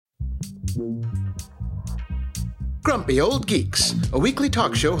Grumpy Old Geeks, a weekly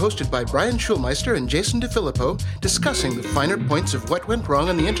talk show hosted by Brian Schulmeister and Jason DeFilippo, discussing the finer points of what went wrong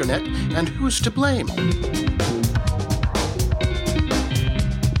on the internet and who's to blame.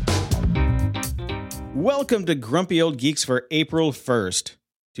 Welcome to Grumpy Old Geeks for April 1st,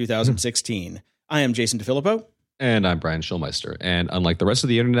 2016. I am Jason DeFilippo. And I'm Brian Schulmeister. And unlike the rest of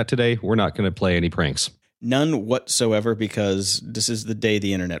the internet today, we're not going to play any pranks. None whatsoever, because this is the day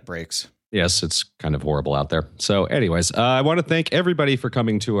the internet breaks. Yes, it's kind of horrible out there. So anyways, I want to thank everybody for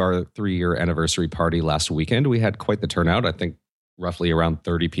coming to our 3-year anniversary party last weekend. We had quite the turnout. I think roughly around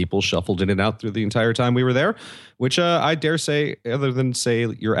 30 people shuffled in and out through the entire time we were there, which I dare say, other than say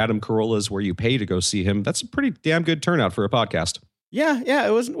your Adam Carolla's where you pay to go see him, that's a pretty damn good turnout for a podcast. Yeah,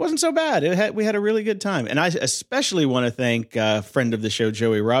 it wasn't so bad. We had a really good time. And I especially want to thank friend of the show,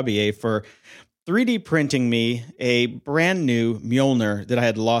 Joey Robier, for 3D printing me a brand new Mjolnir that I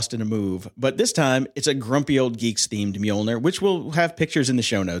had lost in a move. But this time, it's a Grumpy Old Geeks themed Mjolnir, which we'll have pictures in the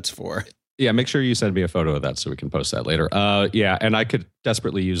show notes for. Yeah, make sure you send me a photo of that so we can post that later. Yeah, and I could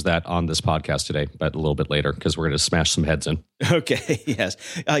desperately use that on this podcast today, but a little bit later because we're going to smash some heads in. Okay, yes.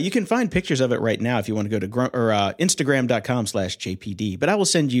 You can find pictures of it right now if you want to go to Instagram.com/JPD, but I will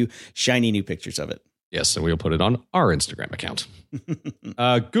send you shiny new pictures of it. Yes, and we'll put it on our Instagram account.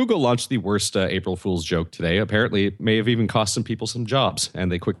 Google launched the worst April Fool's joke today. Apparently, it may have even cost some people some jobs,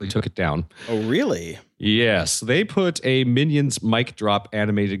 and they quickly took it down. Oh, really? Yes, they put a Minions mic drop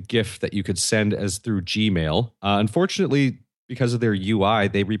animated GIF that you could send as through Gmail. Unfortunately, because of their UI,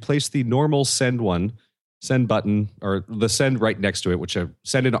 they replaced the normal send button, or the send right next to it, which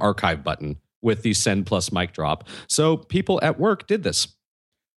send an archive button, with the send plus mic drop. So people at work did this.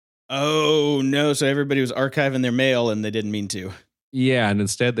 Oh, no. So everybody was archiving their mail and they didn't mean to. Yeah, and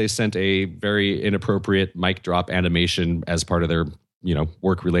instead they sent a very inappropriate mic drop animation as part of their,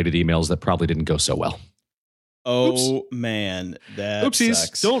 work-related emails that probably didn't go so well. Oh, Oops. Man. That Oopsies.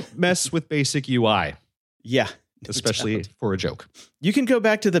 Sucks. Don't mess with basic UI. Yeah. Especially for a joke. You can go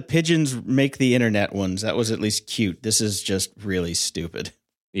back to the pigeons make the internet ones. That was at least cute. This is just really stupid.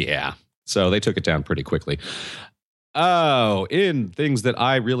 Yeah. So they took it down pretty quickly. Oh, in things that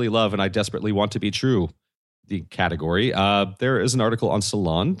I really love and I desperately want to be true, the category, there is an article on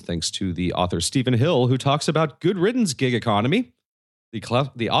Salon, thanks to the author Stephen Hill, who talks about good riddance gig economy,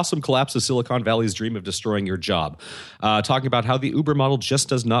 the awesome collapse of Silicon Valley's dream of destroying your job, talking about how the Uber model just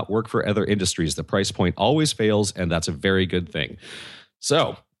does not work for other industries. The price point always fails, and that's a very good thing.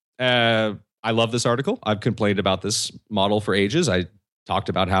 So, I love this article. I've complained about this model for ages. I talked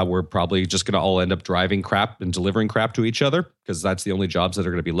about how we're probably just going to all end up driving crap and delivering crap to each other because that's the only jobs that are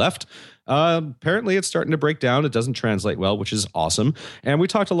going to be left. Apparently, it's starting to break down. It doesn't translate well, which is awesome. And we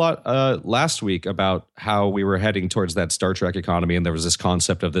talked a lot last week about how we were heading towards that Star Trek economy, and there was this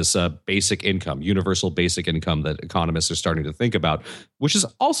concept of this basic income, universal basic income that economists are starting to think about, which is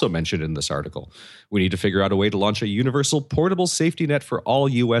also mentioned in this article. We need to figure out a way to launch a universal portable safety net for all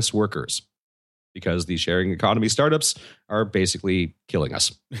U.S. workers, because the sharing economy startups are basically killing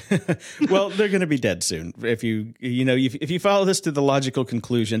us. Well, they're going to be dead soon if you follow this to the logical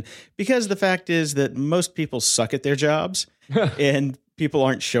conclusion, because the fact is that most people suck at their jobs and people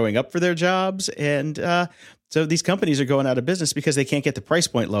aren't showing up for their jobs. And so these companies are going out of business because they can't get the price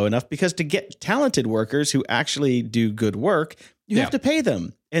point low enough, because to get talented workers who actually do good work, you have to pay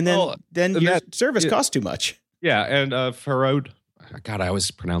them. And then your service costs too much. Yeah. And Farhad, God, I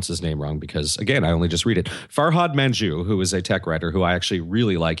always pronounce his name wrong because, again, I only just read it. Farhad Manjoo, who is a tech writer who I actually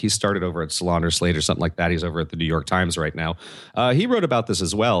really like. He started over at Salon or Slate or something like that. He's over at the New York Times right now. He wrote about this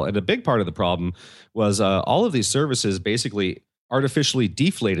as well. And a big part of the problem was all of these services basically artificially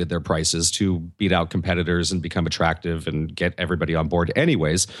deflated their prices to beat out competitors and become attractive and get everybody on board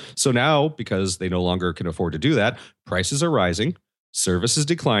anyways. So now, because they no longer can afford to do that, prices are rising. Service is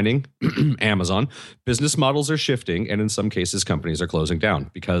declining, Amazon, business models are shifting, and in some cases, companies are closing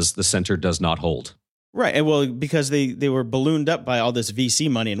down because the center does not hold. Right. And well, because they were ballooned up by all this VC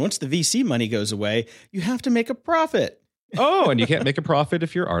money. And once the VC money goes away, you have to make a profit. Oh, and you can't make a profit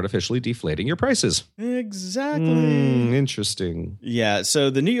if you're artificially deflating your prices. Exactly. Interesting. Yeah. So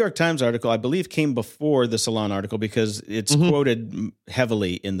the New York Times article, I believe, came before the Salon article because it's quoted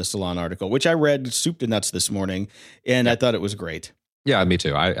heavily in the Salon article, which I read soup to nuts this morning, and I thought it was great. Yeah, me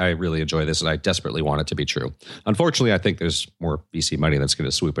too. I really enjoy this, and I desperately want it to be true. Unfortunately, I think there's more VC money that's going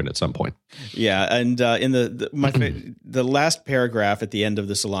to swoop in at some point. Yeah, and in the last paragraph at the end of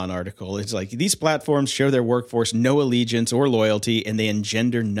the Salon article, it's like, these platforms show their workforce no allegiance or loyalty, and they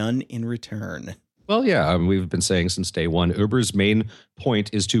engender none in return. Well, yeah, we've been saying since day one, Uber's main point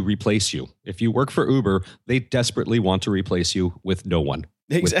is to replace you. If you work for Uber, they desperately want to replace you with no one.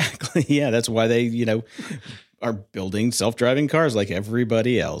 Exactly. Yeah, that's why they, are building self-driving cars like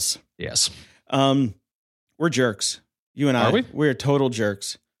everybody else. Yes. We're jerks. You and I. Are we? We're total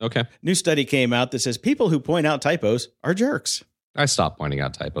jerks. Okay. New study came out that says people who point out typos are jerks. I stopped pointing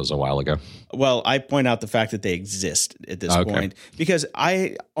out typos a while ago. Well, I point out the fact that they exist at this point because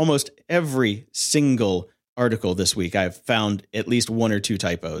almost every single article this week, I've found at least one or two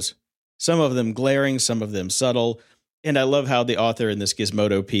typos. Some of them glaring, some of them subtle. And I love how the author in this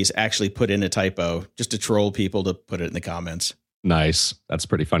Gizmodo piece actually put in a typo just to troll people to put it in the comments. Nice. That's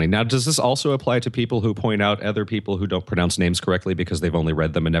pretty funny. Now, does this also apply to people who point out other people who don't pronounce names correctly because they've only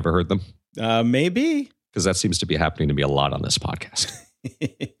read them and never heard them? Maybe. Because that seems to be happening to me a lot on this podcast.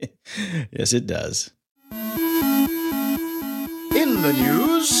 Yes, it does. In the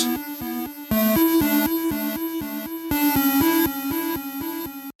news,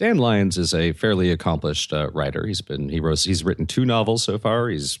 Dan Lyons is a fairly accomplished writer. He's written 2 novels so far.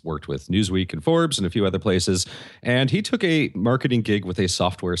 He's worked with Newsweek and Forbes and a few other places. And he took a marketing gig with a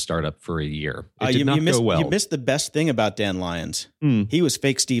software startup for a year. It did not go well. You missed the best thing about Dan Lyons. He was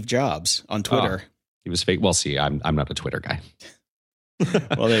fake Steve Jobs on Twitter. He was fake. Well, see, I'm not a Twitter guy.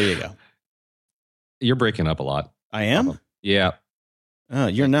 Well, there you go. You're breaking up a lot. I am? Yeah. Oh,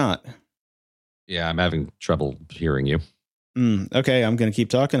 you're not. Yeah, I'm having trouble hearing you. Okay, I'm going to keep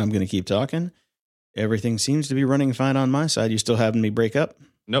talking. Everything seems to be running fine on my side. You still having me break up?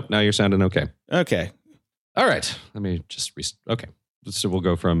 Nope, now you're sounding okay. Okay. All right. Let me just okay. So we'll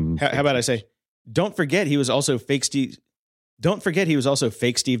go from How about I say, don't forget he was also fake Steve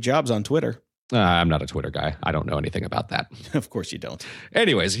Jobs on Twitter. I'm not a Twitter guy. I don't know anything about that. Of course you don't.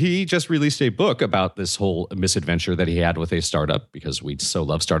 Anyways, he just released a book about this whole misadventure that he had with a startup because we so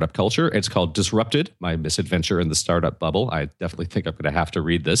love startup culture. It's called Disrupted, My Misadventure in the Startup Bubble. I definitely think I'm going to have to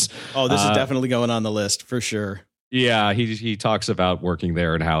read this. Oh, this is definitely going on the list for sure. Yeah, he talks about working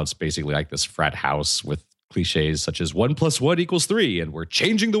there and how it's basically like this frat house with cliches such as 1 + 1 = 3 and we're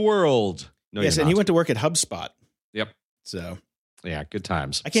changing the world. No, yes, and he went to work at HubSpot. Yep. So... yeah, good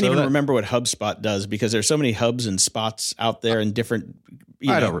times. I can't even remember what HubSpot does because there's so many hubs and spots out there in different.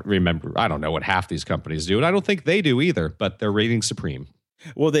 Don't remember. I don't know what half these companies do, and I don't think they do either. But they're reigning supreme.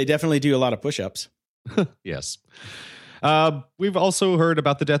 Well, they definitely do a lot of push-ups. Yes. We've also heard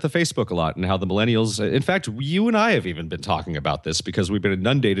about the death of Facebook a lot and how the millennials. In fact, you and I have even been talking about this because we've been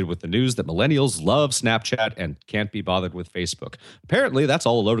inundated with the news that millennials love Snapchat and can't be bothered with Facebook. Apparently, that's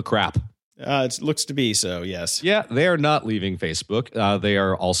all a load of crap. It looks to be so, yes. Yeah, they are not leaving Facebook. They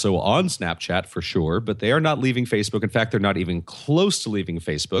are also on Snapchat for sure, but they are not leaving Facebook. In fact, they're not even close to leaving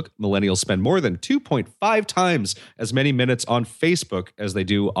Facebook. Millennials spend more than 2.5 times as many minutes on Facebook as they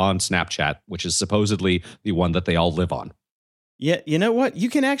do on Snapchat, which is supposedly the one that they all live on. Yeah, you know what? You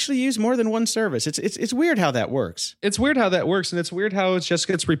can actually use more than one service. It's weird how that works. It's weird how that works, and it's weird how it just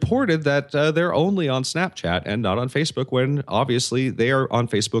gets reported that they're only on Snapchat and not on Facebook when obviously they are on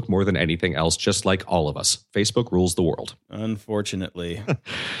Facebook more than anything else, just like all of us. Facebook rules the world. Unfortunately.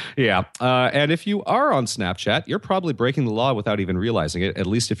 Yeah. And if you are on Snapchat, you're probably breaking the law without even realizing it, at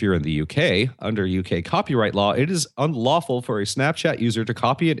least if you're in the UK. Under UK copyright law, it is unlawful for a Snapchat user to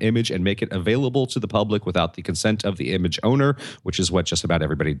copy an image and make it available to the public without the consent of the image owner, which is what just about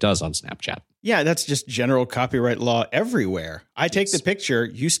everybody does on Snapchat. Yeah, that's just general copyright law everywhere. I take the picture,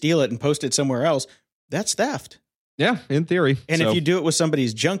 you steal it and post it somewhere else. That's theft. Yeah, in theory. And if you do it with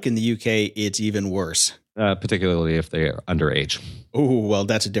somebody's junk in the UK, it's even worse. Particularly if they are underage. Oh, well,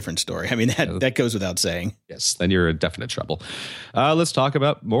 that's a different story. I mean, that goes without saying. Yes, then you're in definite trouble. Let's talk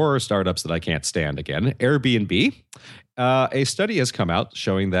about more startups that I can't stand again. Airbnb. A study has come out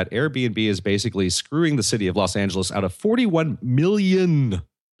showing that Airbnb is basically screwing the city of Los Angeles out of $41 million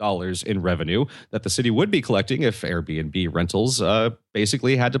in revenue that the city would be collecting if Airbnb rentals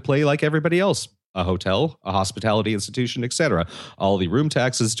basically had to play like everybody else. A hotel, a hospitality institution, etc. All the room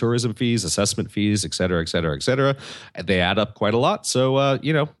taxes, tourism fees, assessment fees, etc., etc., etc. They add up quite a lot. So,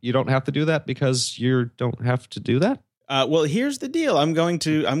 you don't have to do that because you don't have to do that. Well, here's the deal. I'm going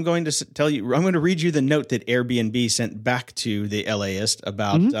to tell you. I'm going to read you the note that Airbnb sent back to the LAist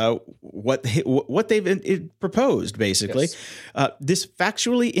about what they've proposed. Basically, yes. This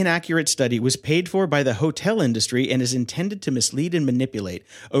factually inaccurate study was paid for by the hotel industry and is intended to mislead and manipulate.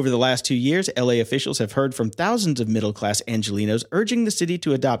 Over the last 2 years, LA officials have heard from thousands of middle-class Angelinos urging the city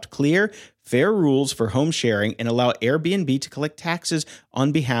to adopt clear, fair rules for home sharing and allow Airbnb to collect taxes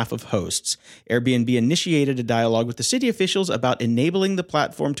on behalf of hosts. Airbnb initiated a dialogue with the city officials about enabling the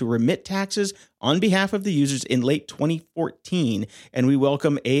platform to remit taxes on behalf of the users in late 2014, and we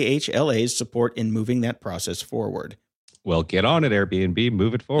welcome AHLA's support in moving that process forward. Well, get on it, Airbnb.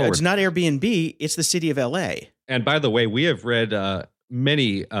 Move it forward. It's not Airbnb. It's the city of LA. And by the way, we have read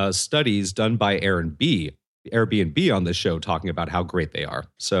many studies done by Airbnb on this show talking about how great they are.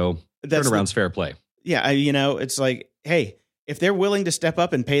 So turnaround's fair play. Yeah, it's like, hey, if they're willing to step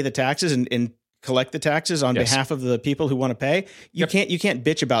up and pay the taxes and collect the taxes on behalf of the people who want to pay, you can't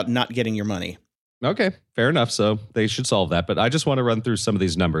bitch about not getting your money. Okay, fair enough. So they should solve that. But I just want to run through some of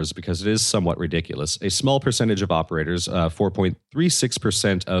these numbers because it is somewhat ridiculous. A small percentage of operators,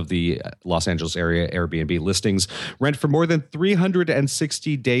 4.36% of the Los Angeles area Airbnb listings, rent for more than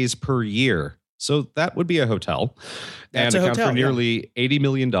 360 days per year. So that would be a hotel. That's and a account hotel, for nearly $80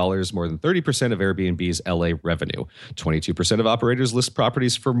 million, more than 30% of Airbnb's LA revenue. 22% of operators list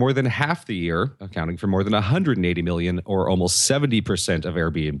properties for more than half the year, accounting for more than $180 million, or almost 70% of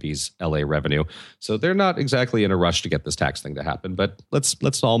Airbnb's LA revenue. So they're not exactly in a rush to get this tax thing to happen, but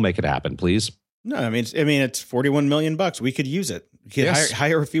let's all make it happen, please. No, I mean it's $41 million. We could use it. We could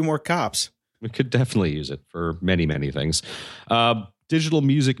hire a few more cops. We could definitely use it for many, many things. Digital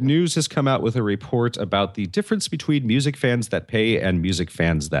Music News has come out with a report about the difference between music fans that pay and music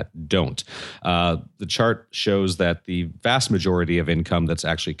fans that don't. The chart shows that the vast majority of income that's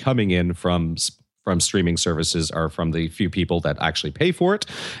actually coming in from streaming services are from the few people that actually pay for it,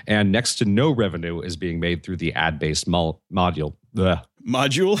 and next to no revenue is being made through the ad-based module.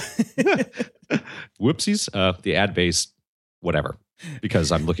 Whoopsies. The ad-based whatever.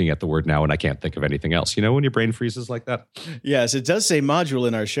 Because I'm looking at the word now and I can't think of anything else. You know when your brain freezes like that? Yes, it does say module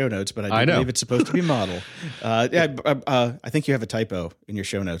in our show notes, but I believe it's supposed to be model. I think you have a typo in your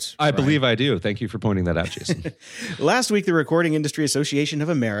show notes. I believe I do. Thank you for pointing that out, Jason. Last week, the Recording Industry Association of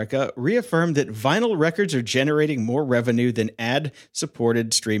America reaffirmed that vinyl records are generating more revenue than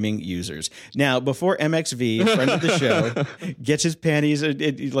ad-supported streaming users. Now, before MXV, friend of the show, gets his panties,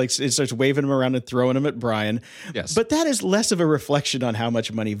 it starts waving them around and throwing them at Brian. Yes. But that is less of a reflection on how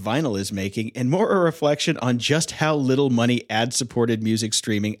much money vinyl is making and more a reflection on just how little money ad-supported music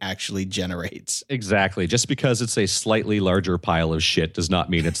streaming actually generates. Exactly. Just because it's a slightly larger pile of shit does not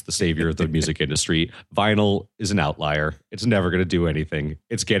mean it's the savior of the music industry. Vinyl is an outlier. It's never going to do anything.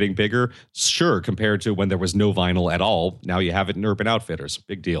 It's getting bigger. Sure, compared to when there was no vinyl at all. Now you have it in Urban Outfitters.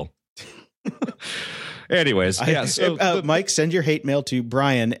 Big deal. Anyways, Mike, send your hate mail to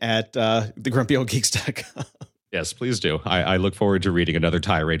Brian at thegrumpyoldgeeks.com. Yes, please do. I look forward to reading another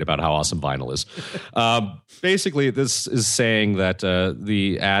tirade about how awesome vinyl is. Basically, this is saying that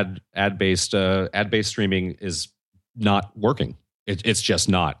the ad-based streaming is not working. It's just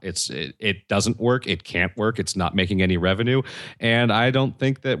not. It doesn't work. It can't work. It's not making any revenue. And I don't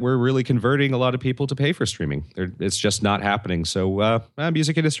think that we're really converting a lot of people to pay for streaming. It's just not happening. So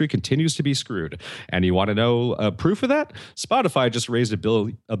music industry continues to be screwed. And you want to know proof of that? Spotify just raised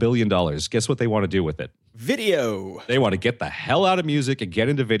 $1 billion. Guess what they want to do with it? Video. They want to get the hell out of music and get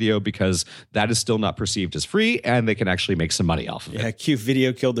into video because that is still not perceived as free and they can actually make some money off of it. Yeah, cute.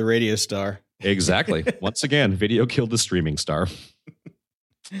 Video killed the radio star. Exactly. Once again, video killed the streaming star.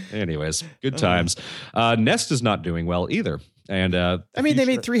 Anyways, good times. Nest is not doing well either. And they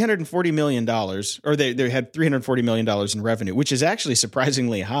made $340 million, or they had $340 million in revenue, which is actually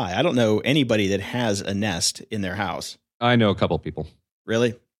surprisingly high. I don't know anybody that has a Nest in their house. I know a couple people.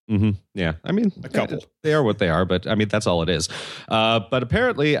 Really? Mm-hmm. Yeah. I mean, a couple. They are what they are, but I mean, that's all it is. But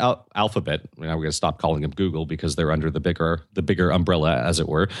apparently Alphabet, we're going to stop calling them Google because they're under the bigger umbrella, as it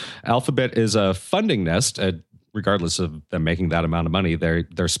were. Alphabet is funding Nest. Regardless of them making that amount of money,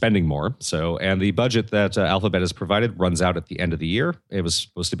 they're spending more. So, and the budget that Alphabet has provided runs out at the end of the year. It was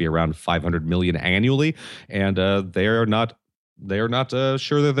supposed to be around $500 million annually, and they are not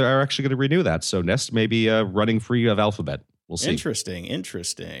sure that they're actually going to renew that. So, Nest may be running free of Alphabet. We'll see.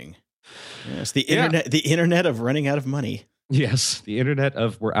 Interesting. Yes, the internet of running out of money. Yes, the internet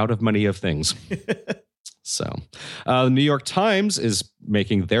of we're out of money of things. So, the New York Times is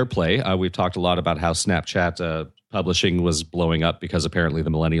making their play. We've talked a lot about how Snapchat publishing was blowing up because apparently the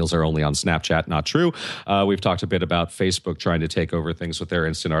millennials are only on Snapchat. Not true. We've talked a bit about Facebook trying to take over things with their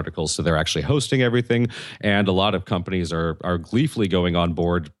instant articles, so they're actually hosting everything. And a lot of companies are gleefully going on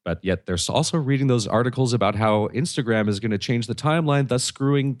board, but yet they're also reading those articles about how Instagram is going to change the timeline, thus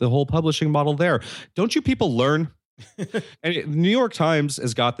screwing the whole publishing model there. Don't you people learn? And the New York Times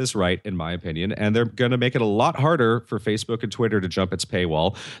has got this right, in my opinion, and they're going to make it a lot harder for Facebook and Twitter to jump its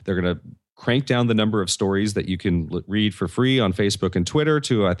paywall. They're going to crank down the number of stories that you can read for free on Facebook and Twitter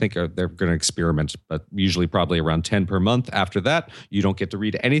to, I think they're going to experiment, but usually probably around 10 per month. After that, you don't get to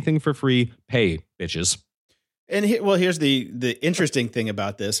read anything for free. Pay, bitches. And here's the interesting thing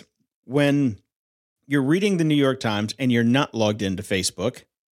about this. When you're reading the New York Times and you're not logged into Facebook,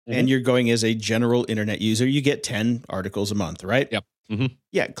 and you're going as a general internet user, you get 10 articles a month, right? Yep. Mm-hmm.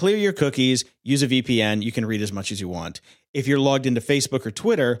 Yeah, clear your cookies, use a VPN, you can read as much as you want. If you're logged into Facebook or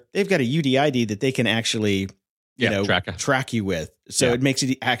Twitter, they've got a UDID that they can actually track you with. So it makes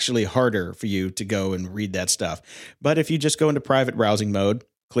it actually harder for you to go and read that stuff. But if you just go into private browsing mode,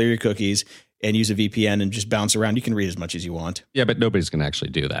 clear your cookies, and use a VPN and just bounce around, you can read as much as you want. Yeah, but nobody's going to actually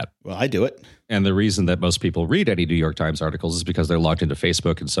do that. Well, I do it. And the reason that most people read any New York Times articles is because they're logged into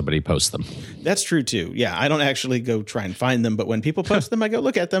Facebook and somebody posts them. That's true, too. Yeah, I don't actually go try and find them, but when people post them, I go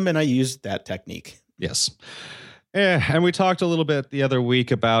look at them, and I use that technique. Yes. And we talked a little bit the other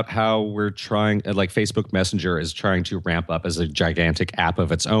week about how we're trying, like Facebook Messenger is trying to ramp up as a gigantic app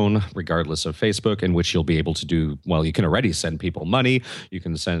of its own, regardless of Facebook, in which you'll be able to do, well, you can already send people money. You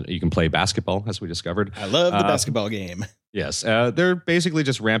can play basketball, as we discovered. I love the basketball game. Yes. They're basically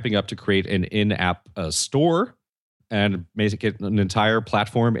just ramping up to create an in-app store and make it an entire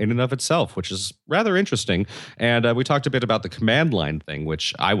platform in and of itself, which is rather interesting. And we talked a bit about the command line thing,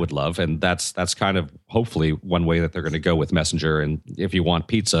 which I would love. And that's kind of hopefully one way that they're going to go with Messenger. And if you want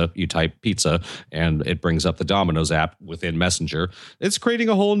pizza, you type pizza, and it brings up the Domino's app within Messenger. It's creating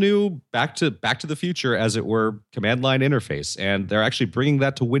a whole new back to the future, as it were, command line interface. And they're actually bringing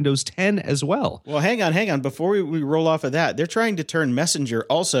that to Windows 10 as well. Well, hang on. Before we roll off of that, they're trying to turn Messenger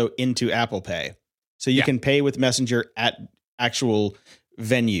also into Apple Pay. So you can pay with Messenger at actual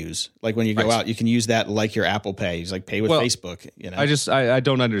venues. Like when you go out, you can use that like your Apple Pay. It's like pay with Facebook. You know, I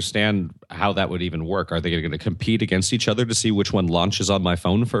don't understand how that would even work. Are they going to compete against each other to see which one launches on my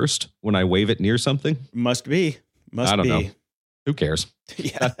phone first when I wave it near something? Must be. I don't know. Who cares?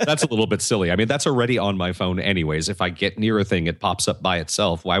 Yeah. That's a little bit silly. I mean, that's already on my phone anyways. If I get near a thing, it pops up by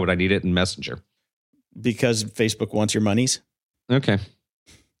itself. Why would I need it in Messenger? Because Facebook wants your monies. Okay.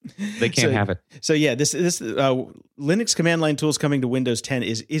 They can't have it. So yeah, this Linux command line tools coming to Windows 10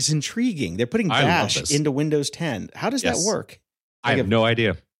 is intriguing. They're putting Bash into Windows 10. How does that work? I have no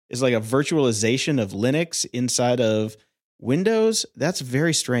idea. It's like a virtualization of Linux inside of Windows. That's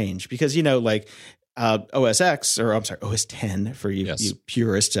very strange because OS X, or I'm sorry, OS 10 for you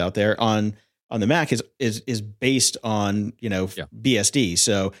purists out there on the Mac is based on BSD.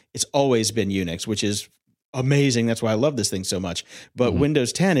 So it's always been Unix, which is amazing. That's why I love this thing so much. But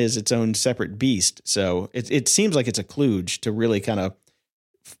Windows 10 is its own separate beast. So it seems like it's a kludge to really kind of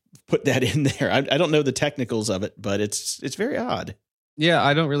put that in there. I don't know the technicals of it, but it's very odd. Yeah,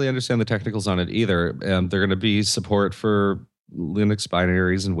 I don't really understand the technicals on it either. They're going to be support for Linux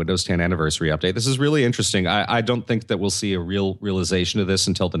binaries and Windows 10 anniversary update. This is really interesting. I don't think that we'll see a real realization of this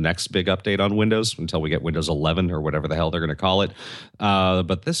until the next big update on Windows, until we get Windows 11 or whatever the hell they're going to call it.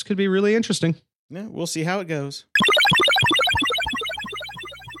 But this could be really interesting. Yeah, we'll see how it goes.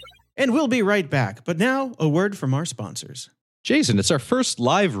 And we'll be right back. But now, a word from our sponsors. Jason, it's our first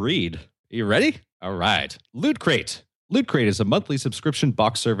live read. Are you ready? All right. Loot Crate. Loot Crate is a monthly subscription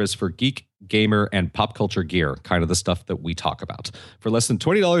box service for geek, gamer, and pop culture gear, kind of the stuff that we talk about. For less than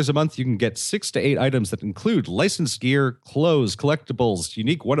 $20 a month, you can get 6 to 8 items that include licensed gear, clothes, collectibles,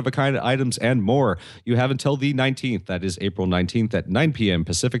 unique one-of-a-kind items, and more. You have until the 19th, that is April 19th at 9 p.m.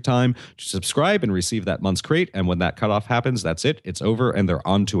 Pacific time, to subscribe and receive that month's crate. And when that cutoff happens, that's it. It's over, and they're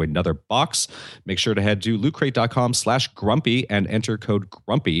on to another box. Make sure to head to lootcrate.com/grumpy and enter code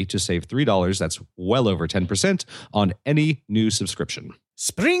GRUMPY to save $3. That's well over 10% on any new subscription.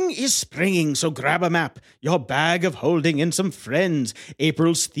 Spring is springing, so grab a map, your bag of holding, and some friends.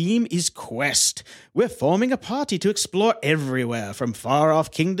 April's theme is Quest. We're forming a party to explore everywhere, from far-off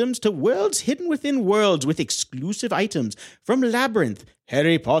kingdoms to worlds hidden within worlds, with exclusive items from Labyrinth,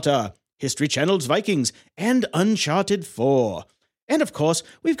 Harry Potter, History Channel's Vikings, and Uncharted 4. And of course,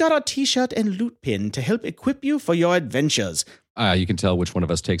 we've got our t-shirt and loot pin to help equip you for your adventures. You can tell which one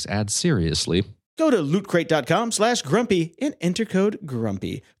of us takes ads seriously. Go to lootcrate.com/grumpy and enter code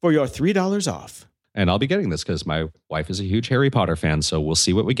GRUMPY for your $3 off. And I'll be getting this because my wife is a huge Harry Potter fan, so we'll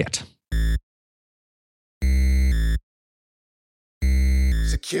see what we get.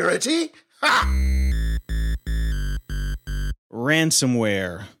 Security? Ha!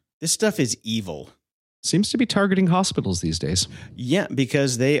 Ransomware. This stuff is evil. Seems to be targeting hospitals these days. Yeah,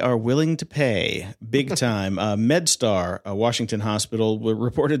 because they are willing to pay big time. MedStar, a Washington hospital,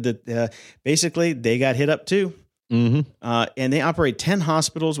 reported that basically they got hit up too. Mm-hmm. And they operate 10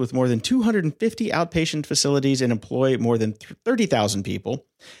 hospitals with more than 250 outpatient facilities and employ more than 30,000 people.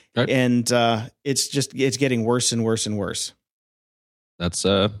 Right. And it's getting worse and worse and worse. That's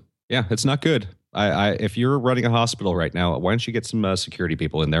it's not good. If you're running a hospital right now, why don't you get some security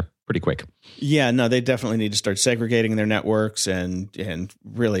people in there pretty quick? Yeah, no, they definitely need to start segregating their networks and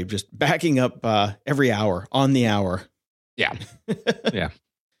really just backing up every hour on the hour. Yeah. Yeah.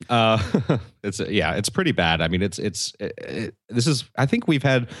 It's pretty bad. I mean, this is, I think we've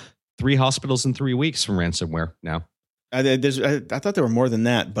had 3 hospitals in 3 weeks from ransomware now. I thought there were more than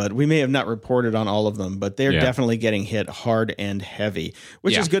that, but we may have not reported on all of them. But they're definitely getting hit hard and heavy,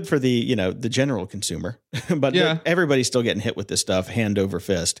 which is good for the general consumer. But everybody's still getting hit with this stuff hand over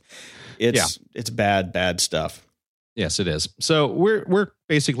fist. It's bad stuff. Yes, it is. So we're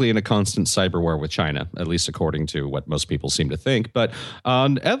basically in a constant cyber war with China, at least according to what most people seem to think. But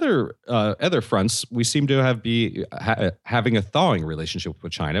on other fronts, we seem to having a thawing relationship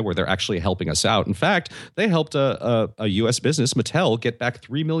with China, where they're actually helping us out. In fact, they helped a U.S. business, Mattel, get back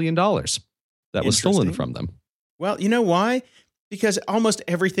 $3 million that was stolen from them. Well, you know why? Because almost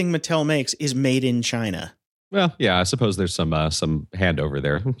everything Mattel makes is made in China. Well, yeah, I suppose there's some handover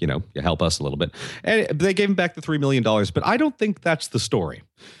there. You help us a little bit. And they gave him back the $3 million, but I don't think that's the story.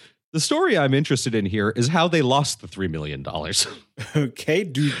 The story I'm interested in here is how they lost the $3 million. Okay,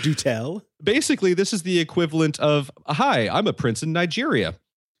 do tell. Basically, this is the equivalent of, "Hi, I'm a prince in Nigeria"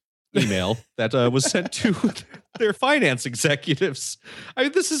 email that was sent to their finance executives. I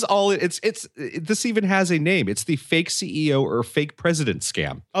mean, this is all this even has a name. It's the fake CEO or fake president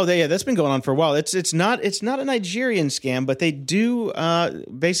scam. Oh, that's been going on for a while. It's not a Nigerian scam, but they do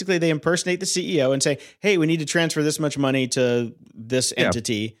basically they impersonate the CEO and say, "Hey, we need to transfer this much money to this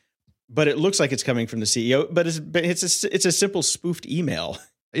entity," but it looks like it's coming from the CEO, but it's a simple spoofed email.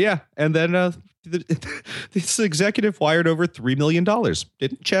 Yeah, and then this executive wired over $3 million.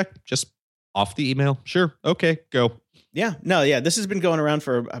 Didn't check, just off the email. Sure, okay, go. This has been going around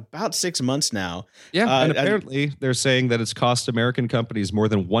for about 6 months now. Yeah, and apparently they're saying that it's cost American companies more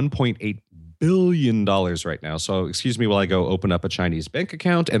than $1.8 billion right now. So excuse me while I go open up a Chinese bank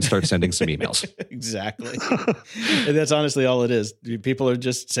account and start sending some emails. Exactly. And that's honestly all it is. People are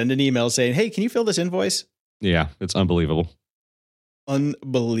just sending emails saying, "Hey, can you fill this invoice?" Yeah, it's unbelievable.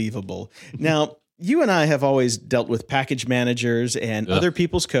 Unbelievable. Now, you and I have always dealt with package managers and other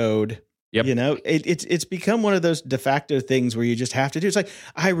people's code. Yep. It's become one of those de facto things where you just have to do. It's like,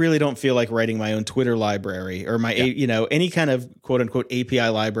 I really don't feel like writing my own Twitter library or my, any kind of quote unquote API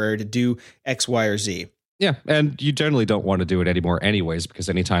library to do X, Y, or Z. Yeah. And you generally don't want to do it anymore anyways, because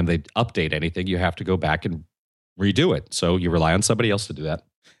anytime they update anything, you have to go back and redo it. So you rely on somebody else to do that.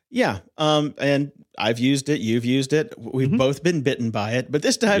 Yeah. And I've used it. You've used it. We've both been bitten by it. But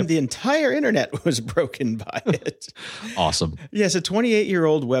this time the entire internet was broken by it. Awesome. Yes. A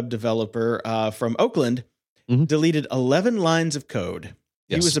 28-year-old web developer from Oakland deleted 11 lines of code.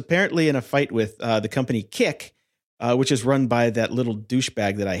 Yes. He was apparently in a fight with the company Kik, which is run by that little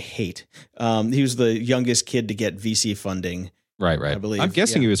douchebag that I hate. He was the youngest kid to get VC funding. Right. I believe. I'm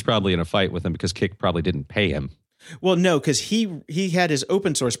guessing he was probably in a fight with him because Kik probably didn't pay him. Well, no, because he had his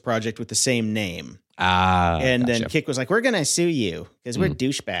open source project with the same name. And then Kik was like, "We're going to sue you because we're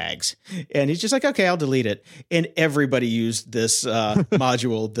douchebags." And he's just like, "Okay, I'll delete it." And everybody used this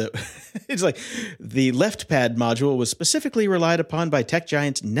module. That it's like the left pad module was specifically relied upon by tech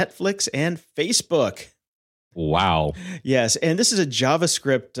giants Netflix and Facebook. Wow. Yes. And this is a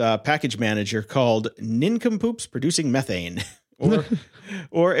JavaScript package manager called Nincompoops Producing Methane.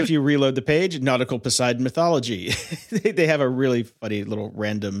 Or if you reload the page, Nautical Poseidon Mythology. They have a really funny little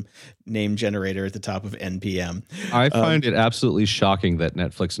random name generator at the top of NPM. I find it absolutely shocking that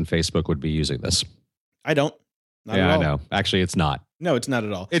Netflix and Facebook would be using this. I don't. Not at all. I know. Actually, it's not. No, it's not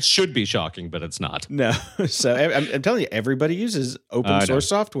at all. It should be shocking, but it's not. No. So I'm telling you, everybody uses open source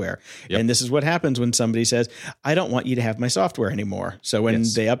software. Yep. And this is what happens when somebody says, "I don't want you to have my software anymore." So when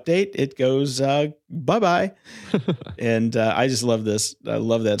they update, it goes, bye-bye. And I just love this. I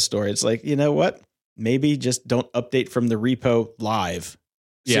love that story. It's like, you know what? Maybe just don't update from the repo live.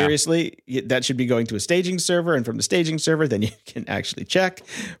 Yeah. Seriously, that should be going to a staging server. And from the staging server, then you can actually check.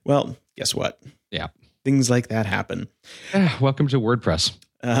 Well, guess what? Yeah. Things like that happen. Welcome to WordPress.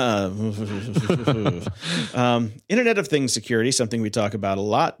 Internet of Things security, something we talk about a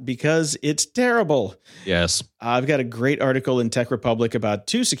lot because it's terrible. Yes. I've got a great article in Tech Republic about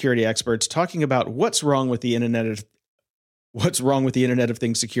 2 security experts talking about what's wrong with the Internet of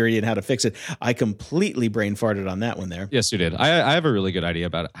Things security and how to fix it. I completely brain farted on that one there. Yes, you did. I have a really good idea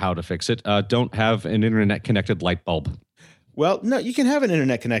about how to fix it. Don't have an internet connected light bulb. Well, no, you can have an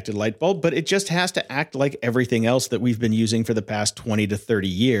internet-connected light bulb, but it just has to act like everything else that we've been using for the past 20 to 30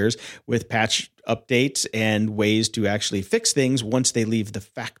 years with patch updates and ways to actually fix things once they leave the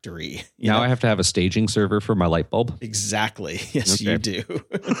factory. Now I have to have a staging server for my light bulb? Exactly. Yes, okay. You do.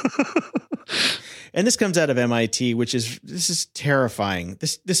 And this comes out of MIT, this is terrifying.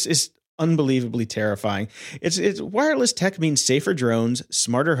 This is unbelievably terrifying. It's wireless tech means safer drones,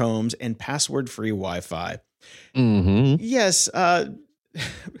 smarter homes, and password-free Wi-Fi. Yes.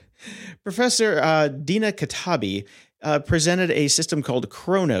 Professor Dina Katabi presented a system called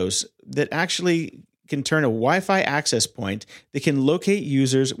Chronos that actually can turn a Wi-Fi access point that can locate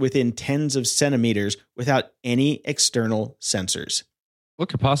users within tens of centimeters without any external sensors. What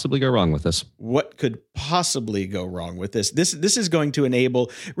could possibly go wrong with this? What could possibly go wrong with this? This is going to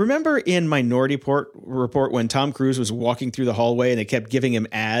enable. Remember in Minority Report when Tom Cruise was walking through the hallway and it kept giving him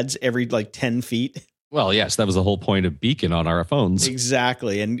ads every like 10 feet? Well, yes, that was the whole point of Beacon on our phones.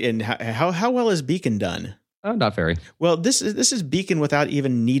 Exactly. And how well is Beacon done? Not very. Well, this is Beacon without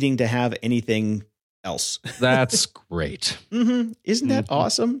even needing to have anything else. That's great. Isn't that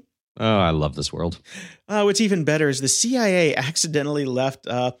awesome? Oh, I love this world. What's even better is the CIA accidentally left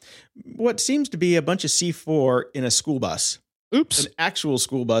what seems to be a bunch of C4 in a school bus. Oops. An actual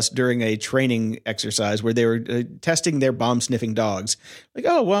school bus during a training exercise where they were testing their bomb-sniffing dogs. Like,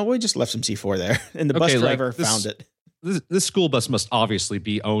 oh, well, we just left some C4 there. And the bus driver found it. This school bus must obviously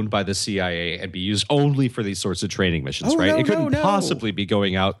be owned by the CIA and be used only for these sorts of training missions, right? It couldn't possibly be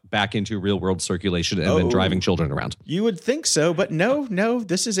going out back into real-world circulation and then driving children around. You would think so, but no.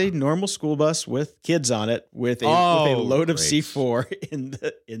 This is a normal school bus with kids on it with a load of C4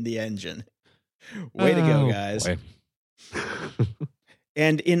 in the engine. Way to go, guys.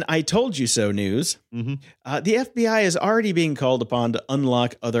 And in I Told You So news, the FBI is already being called upon to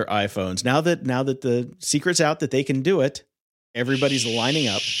unlock other iPhones. Now that the secret's out that they can do it, everybody's lining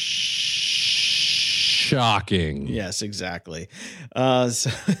up. Shocking. Yes, exactly. So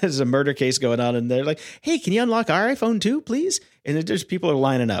there's a murder case going on, and they're like, hey, can you unlock our iPhone too, please? And there's people are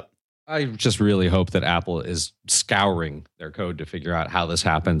lining up. I just really hope that Apple is scouring their code to figure out how this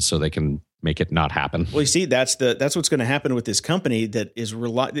happens so they can make it not happen. Well, you see, that's what's going to happen with this company that is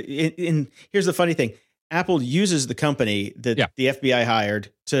here's the funny thing. Apple uses the company that the FBI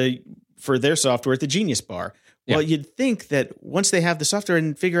hired for their software at the Genius Bar. Well, you'd think that once they have the software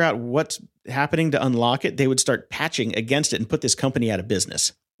and figure out what's happening to unlock it, they would start patching against it and put this company out of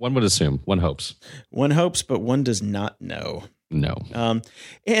business. One would assume. One hopes. One hopes, but one does not know. No.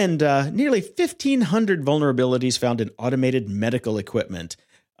 And nearly 1,500 vulnerabilities found in automated medical equipment.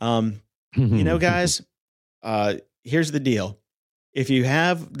 Guys, here's the deal. If you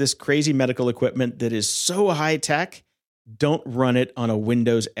have this crazy medical equipment that is so high tech, don't run it on a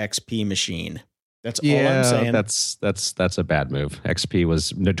Windows XP machine. That's all I'm saying. That's a bad move. XP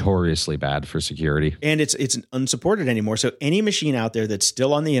was notoriously bad for security. And it's unsupported anymore. So any machine out there that's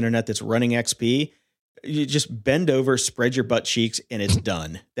still on the internet that's running XP, you just bend over, spread your butt cheeks, and it's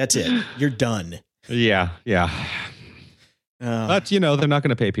done. That's it. You're done. Yeah. But, they're not going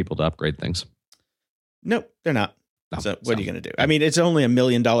to pay people to upgrade things. Nope, they're not. No, so what are you going to do? I mean, it's only $1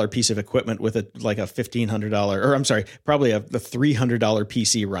 million piece of equipment with a $1,500, or I'm sorry, probably the $300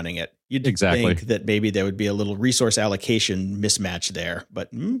 PC running it. You'd think that maybe there would be a little resource allocation mismatch there, but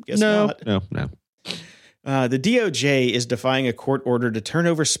guess not. No. The DOJ is defying a court order to turn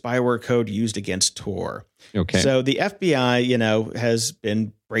over spyware code used against Tor. Okay. So the FBI, has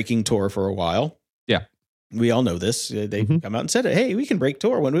been breaking Tor for a while. Yeah. We all know this. They come out and said, hey, we can break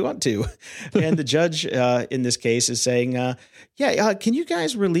Tor when we want to. And the judge in this case is saying, can you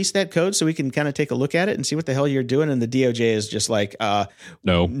guys release that code so we can kind of take a look at it and see what the hell you're doing? And the DOJ is just like,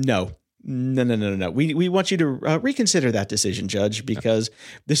 No. We want you to reconsider that decision, Judge, because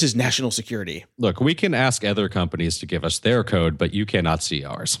this is national security. Look, we can ask other companies to give us their code, but you cannot see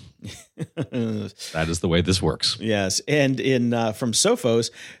ours. That is the way this works. Yes. And from Sophos,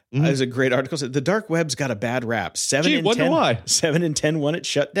 there's a great article said the dark web's got a bad rap. 7 in 10 want it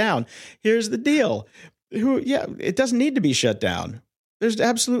shut down. Here's the deal. It doesn't need to be shut down. There's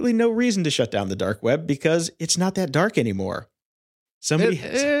absolutely no reason to shut down the dark web because it's not that dark anymore.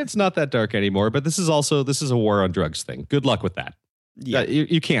 It's not that dark anymore, but this is a war on drugs thing. Good luck with that. Yeah.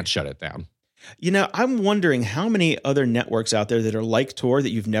 You can't shut it down. I'm wondering how many other networks out there that are like Tor that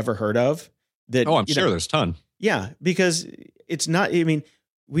you've never heard of. I'm sure there's a ton. Yeah, because it's not,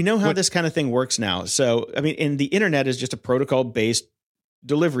 we know how this kind of thing works now. So, and the internet is just a protocol-based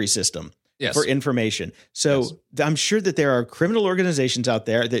delivery system. Yes. For information. So I'm sure that there are criminal organizations out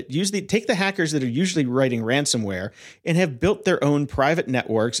there that take the hackers that are usually writing ransomware and have built their own private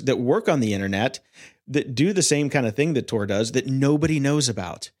networks that work on the internet that do the same kind of thing that Tor does that nobody knows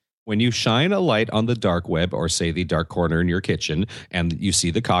about. When you shine a light on the dark web or say the dark corner in your kitchen and you see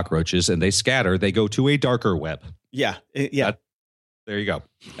the cockroaches and they scatter, they go to a darker web. Yeah. There you go.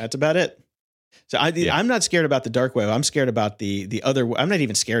 That's about it. So I'm not scared about the dark web. I'm scared about the other. I'm not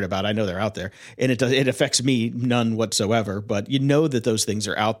even scared about it. I know they're out there, and it affects me none whatsoever. But that those things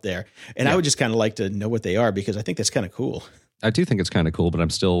are out there, and I would just kind of like to know what they are because I think that's kind of cool. I do think it's kind of cool, but I'm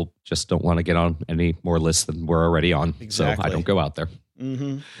still just don't want to get on any more lists than we're already on. Exactly. So I don't go out there.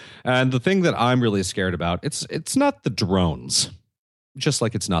 Mm-hmm. And the thing that I'm really scared about, it's not the drones. Just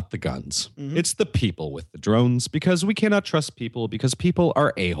like it's not the guns. Mhm. It's the people with the drones, because we cannot trust people, because people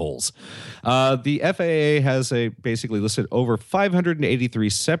are a-holes. The FAA has basically listed over 583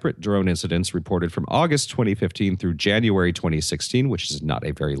 separate drone incidents reported from August 2015 through January 2016, which is not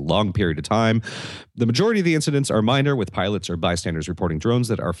a very long period of time. The majority of the incidents are minor, with pilots or bystanders reporting drones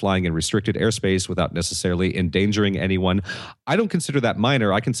that are flying in restricted airspace without necessarily endangering anyone. I don't consider that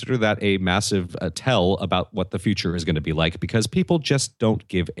minor. I consider that a massive tell about what the future is going to be like, because people just don't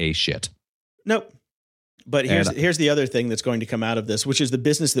give a shit. Nope. But here's the other thing that's going to come out of this, which is the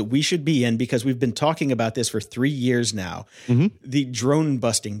business that we should be in, because we've been talking about this for 3 years now. Mhm. The drone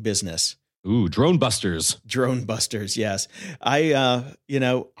busting business. Ooh, drone busters. Drone busters, yes. I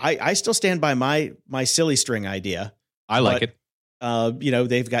still stand by my silly string idea. I like it.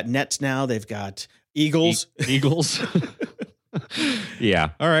 They've got nets now. They've got eagles. Eagles.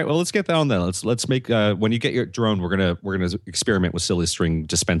 Yeah. All right. Well, let's get that on then. Let's make when you get your drone, we're gonna experiment with silly string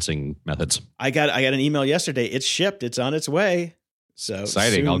dispensing methods. I got an email yesterday. It's shipped. It's on its way. So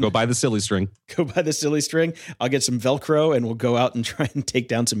Exciting. soon, I'll go buy the silly string. go buy the silly string. I'll get some Velcro and we'll go out and try and take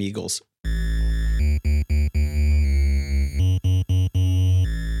down some eagles.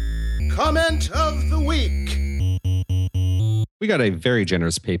 Comment of the week. We got a very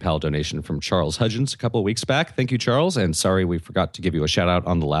generous PayPal donation from Charles Hudgens a couple of weeks back. Thank you, Charles. And sorry we forgot to give you a shout out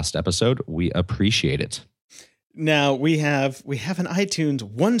on the last episode. We appreciate it. Now we have an iTunes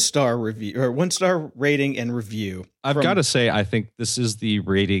 1-star review, or 1-star rating and review. I've got to say, I think this is the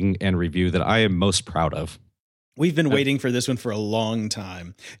rating and review that I am most proud of. We've been waiting for this one for a long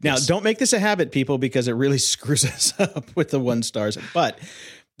time. Now, Yes. Don't make this a habit, people, because it really screws us up with the 1 stars. But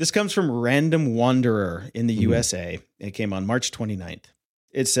this comes from Random Wanderer in the USA. It came on March 29th.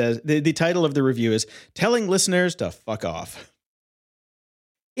 It says, the title of the review is Telling Listeners to Fuck Off.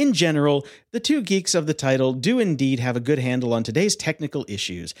 In general, the two geeks of the title do indeed have a good handle on today's technical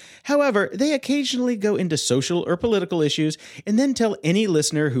issues. However, they occasionally go into social or political issues and then tell any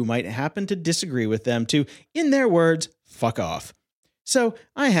listener who might happen to disagree with them to, in their words, fuck off. So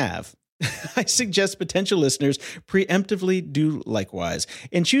I have. I suggest potential listeners preemptively do likewise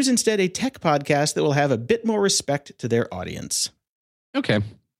and choose instead a tech podcast that will have a bit more respect to their audience. Okay.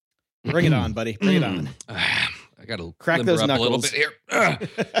 Bring it on, buddy. Bring it on. I got to Crack those up a little knuckles. bit here.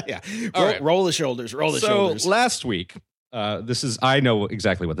 Yeah. All right. Roll the shoulders. Roll the shoulders. So last week, I know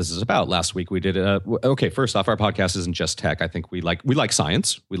exactly what this is about. Last week we did okay. First off, our podcast isn't just tech. I think we like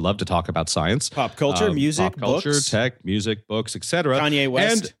science. We love to talk about science, Pop culture, music, pop culture, books. tech, music, books, etc. Kanye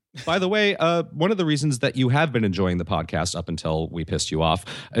West. And by the way, one of the reasons that you have been enjoying the podcast up until we pissed you off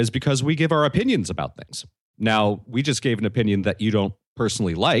is because we give our opinions about things. Now, we just gave an opinion that you don't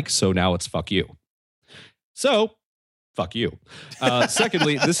personally like, so now it's fuck you. So, fuck you.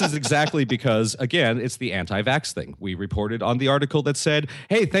 Secondly, this is exactly because, again, it's the anti-vax thing. We reported on the article that said,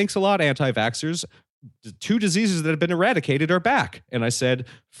 hey, thanks a lot, anti-vaxxers. 2 diseases that have been eradicated are back. And I said,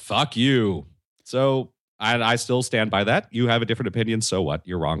 fuck you. So I still stand by that. You have a different opinion, so what?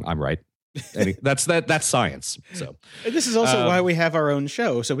 You're wrong. I'm right. That's science. So And this is also why we have our own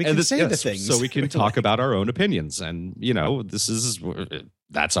show, so we can say the things. So we can talk about our own opinions. And,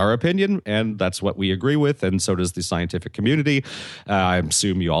 that's our opinion, and that's what we agree with, and so does the scientific community. I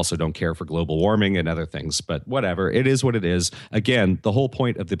assume you also don't care for global warming and other things, but whatever. It is what it is. Again, the whole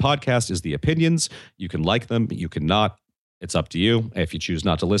point of the podcast is the opinions. You can like them, you can not. It's up to you. If you choose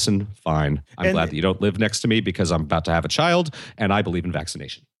not to listen, fine. I'm glad that you don't live next to me because I'm about to have a child, and I believe in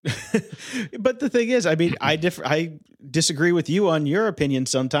vaccination. But the thing is, I mean, I disagree with you on your opinion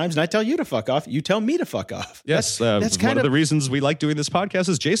sometimes, and I tell you to fuck off. You tell me to fuck off. Yes, that's one of the reasons we like doing this podcast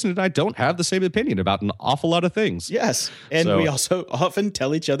is Jason and I don't have the same opinion about an awful lot of things. Yes, and we also often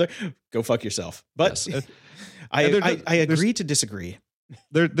tell each other, "Go fuck yourself." But Yes. I agree to disagree.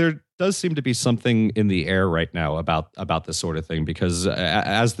 There does seem to be something in the air right now about this sort of thing, because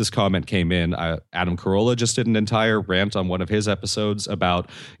as this comment came in, Adam Carolla just did an entire rant on one of his episodes about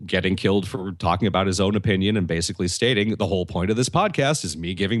getting killed for talking about his own opinion and basically stating the whole point of this podcast is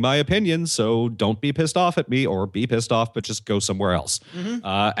me giving my opinion, so don't be pissed off at me, or be pissed off but just go somewhere else.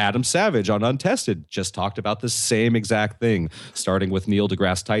 Adam Savage on Untested just talked about the same exact thing, starting with Neil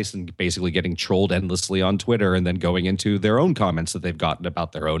deGrasse Tyson basically getting trolled endlessly on Twitter and then going into their own comments that they've gotten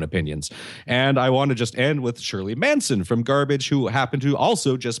about their own opinions. And I want to just end with Shirley Manson from Garbage, who happened to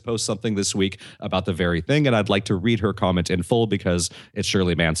also just post something this week about the very thing, and I'd like to read her comment in full because it's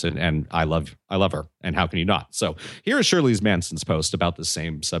Shirley Manson and I love her. And how can you not? So here is Shirley's Manson's post about the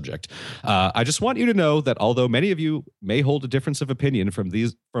same subject. I just want you to know that although many of you may hold a difference of opinion from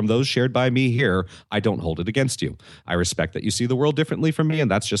those shared by me here, I don't hold it against you. I respect that you see the world differently from me,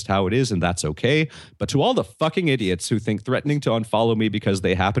 and that's just how it is, and that's okay. But to all the fucking idiots who think threatening to unfollow me because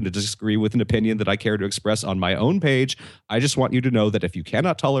they happen to disagree with an opinion that I care to express on my own page, I just want you to know that if you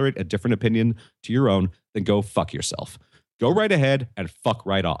cannot tolerate a different opinion to your own, then go fuck yourself. Go right ahead and fuck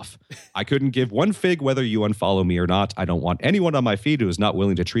right off. I couldn't give one fig whether you unfollow me or not. I don't want anyone on my feed who is not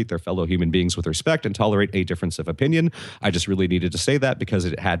willing to treat their fellow human beings with respect and tolerate a difference of opinion. I just really needed to say that because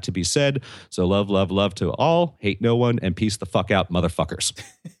it had to be said. So love, love, love to all. Hate no one, and peace the fuck out, motherfuckers.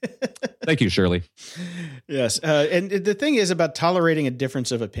 Thank you, Shirley. Yes. And the thing is about tolerating a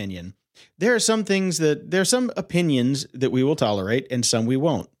difference of opinion. There are some opinions that we will tolerate and some we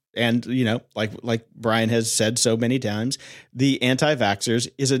won't. And, you know, like Brian has said so many times, the anti-vaxxers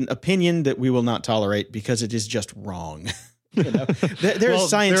is an opinion that we will not tolerate because it is just wrong. You know, there is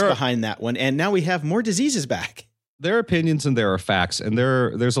science behind that one. And now we have more diseases back. There are opinions and there are facts. And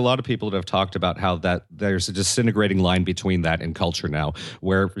there's a lot of people that have talked about how that there's a disintegrating line between that and culture now,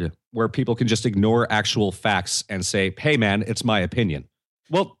 where people can just ignore actual facts and say, hey, man, it's my opinion.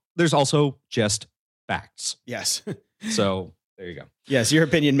 Well, there's also just facts. Yes. So there you go. Yes, your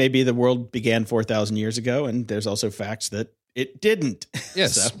opinion may be the world began 4,000 years ago, and there's also facts that it didn't.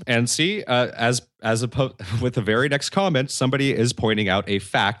 Yes, So. And see, with the very next comment, somebody is pointing out a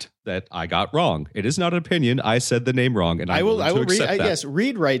fact that I got wrong. It is not an opinion. I said the name wrong, and I will read. that. Yes,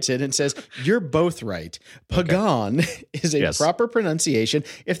 Reed writes in and says, "You're both right. Pagan is a proper pronunciation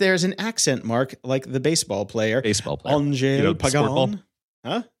if there is an accent mark, like the baseball player. Angel Pagan,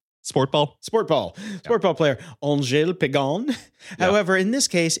 huh? Sport ball player, Angel Pagan. Yeah. However, in this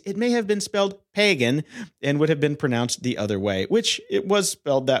case, it may have been spelled pagan and would have been pronounced the other way, which it was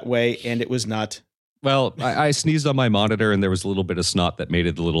spelled that way, and it was not. Well, I sneezed on my monitor, and there was a little bit of snot that made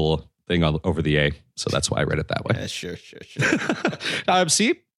it the little thing over the A, so that's why I read it that way. Yeah, sure.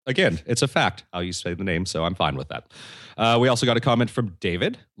 See, again, it's a fact how you say the name, so I'm fine with that. We also got a comment from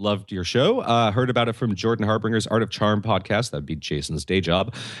David. Loved your show. Heard about it from Jordan Harbinger's Art of Charm podcast. That'd be Jason's day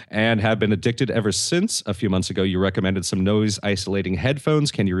job. And have been addicted ever since. A few months ago, you recommended some noise isolating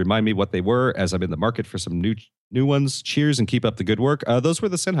headphones. Can you remind me what they were, as I'm in the market for some new ones? Cheers and keep up the good work. Those were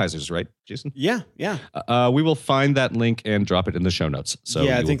the Sennheisers, right, Jason? Yeah. We will find that link and drop it in the show notes. So you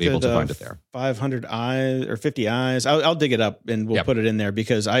will be able to find it there. 500 eyes or 50 eyes. I'll dig it up and we'll put it in there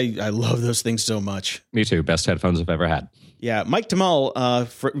because I love those things so much. Me too. Best headphones I've ever had. Yeah, Mike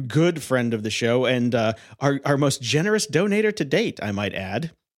Tamal, good friend of the show and our most generous donator to date, I might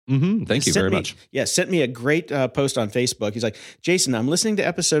add. Mm-hmm. Thank you very much. Yeah, sent me a great post on Facebook. He's like, Jason, I'm listening to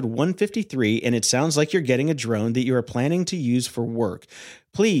episode 153, and it sounds like you're getting a drone that you are planning to use for work.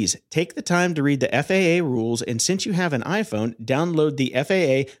 Please take the time to read the FAA rules, and since you have an iPhone, download the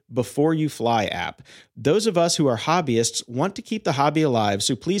FAA Before You Fly app. Those of us who are hobbyists want to keep the hobby alive,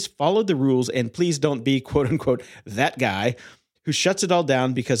 so please follow the rules, and please don't be, quote-unquote, that guy who shuts it all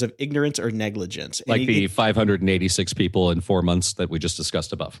down because of ignorance or negligence. Like the 586 people in 4 months that we just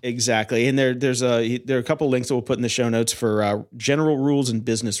discussed above. Exactly. And there are a couple links that we'll put in the show notes for general rules and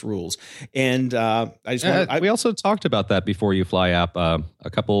business rules. And we also talked about that Before You Fly app a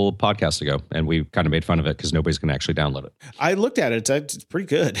couple podcasts ago, and we kind of made fun of it because nobody's going to actually download it. I looked at it. It's pretty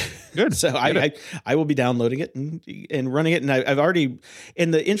good. Good. So I will be downloading it and running it. And I've already,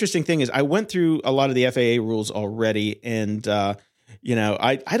 and the interesting thing is I went through a lot of the FAA rules already, and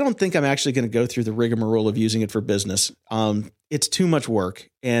I don't think I'm actually going to go through the rigmarole of using it for business. It's too much work.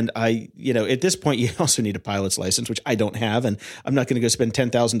 And at this point, you also need a pilot's license, which I don't have. And I'm not going to go spend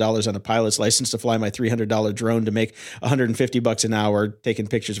 $10,000 on a pilot's license to fly my $300 drone to make $150 an hour taking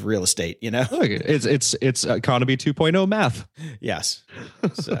pictures of real estate, Look, it's economy 2.0 math. Yes.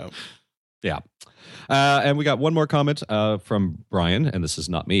 So, yeah. And we got one more comment from Brian, and this is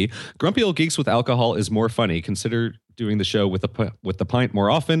not me. Grumpy Old Geeks with Alcohol is more funny. Consider doing the show with the pint more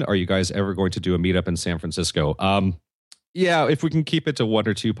often. Are you guys ever going to do a meetup in San Francisco? Yeah, if we can keep it to 1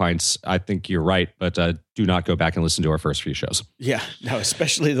 or 2 pints, I think you're right. But do not go back and listen to our first few shows. Yeah, no,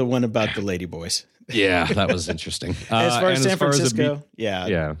 especially the one about the Ladyboys. Yeah, that was interesting. As far as San Francisco,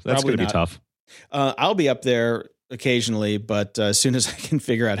 yeah, that's going to be tough. I'll be up there occasionally, but as soon as I can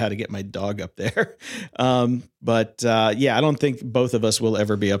figure out how to get my dog up there. I don't think both of us will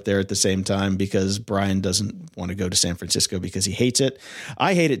ever be up there at the same time because Brian doesn't want to go to San Francisco because he hates it.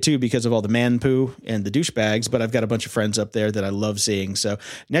 I hate it too because of all the man poo and the douchebags, but I've got a bunch of friends up there that I love seeing. So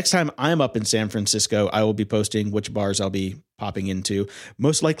next time I'm up in San Francisco, I will be posting which bars I'll be popping into,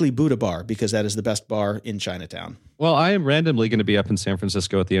 most likely Buddha Bar, because that is the best bar in Chinatown. Well, I am randomly going to be up in San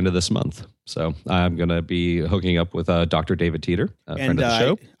Francisco at the end of this month. So I'm going to be hooking up with Dr. David Teeter, a friend of the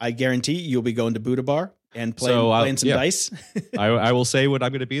show. I guarantee you'll be going to Buddha Bar and playing some dice. I will say when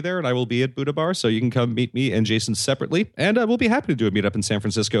I'm going to be there, and I will be at Buddha Bar, so you can come meet me and Jason separately. And we'll be happy to do a meetup in San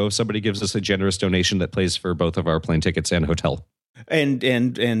Francisco if somebody gives us a generous donation that pays for both of our plane tickets and hotel. And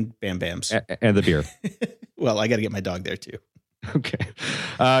Bam Bams. And the beer. Well, I got to get my dog there too. Okay.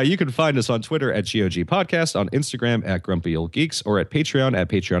 You can find us on Twitter at GOG Podcast, on Instagram at Grumpy Old Geeks, or at Patreon at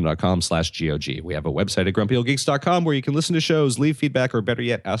patreon.com/GOG. We have a website at grumpyoldgeeks.com where you can listen to shows, leave feedback, or better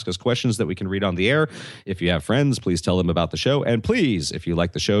yet, ask us questions that we can read on the air. If you have friends, please tell them about the show. And please, if you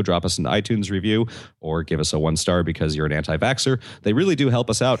like the show, drop us an iTunes review or give us a 1-star because you're an anti-vaxxer. They really do help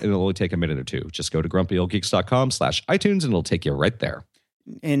us out, and it'll only take a minute or two. Just go to grumpyoldgeeks.com/iTunes, and it'll take you right there.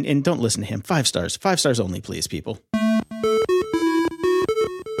 And don't listen to him. 5 stars. 5 stars only, please, people.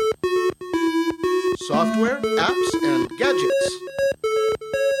 Software, apps, and gadgets.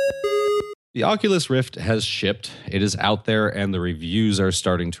 The Oculus Rift has shipped. It is out there, and the reviews are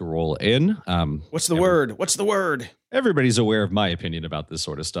starting to roll in. What's the word? What's the word? Everybody's aware of my opinion about this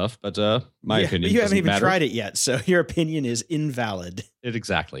sort of stuff, but my opinion you haven't even matter. tried it yet, so your opinion is invalid.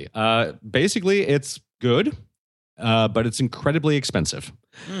 Exactly. Basically, it's good, but it's incredibly expensive.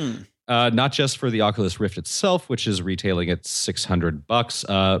 Not just for the Oculus Rift itself, which is retailing at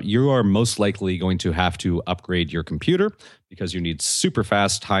 $600. You are most likely going to have to upgrade your computer because you need super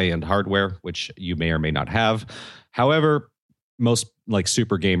fast high-end hardware, which you may or may not have. However, most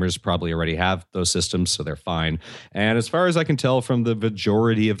super gamers probably already have those systems, so they're fine. And as far as I can tell from the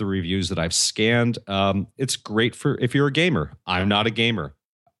majority of the reviews that I've scanned, it's great for if you're a gamer. I'm not a gamer.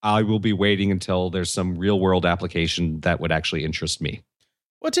 I will be waiting until there's some real-world application that would actually interest me.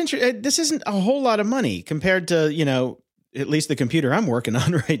 What's interesting, this isn't a whole lot of money compared to, at least the computer I'm working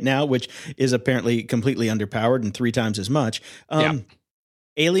on right now, which is apparently completely underpowered and 3 times as much.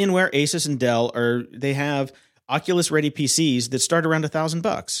 Alienware, Asus, and Dell they have Oculus ready PCs that start around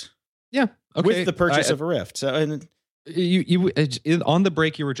 $1,000. Yeah, okay. With the purchase of a Rift. So, and you on the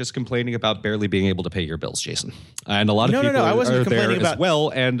break, you were just complaining about barely being able to pay your bills, Jason, and a lot of people I wasn't are complaining there about as well.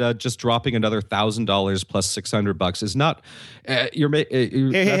 And just dropping another $1,000 plus $600 is not. That's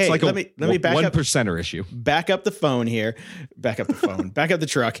like let me back up. 1%er issue. Back up the phone here. Back up the phone. Back up the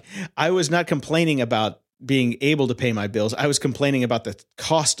truck. I was not complaining about being able to pay my bills. I was complaining about the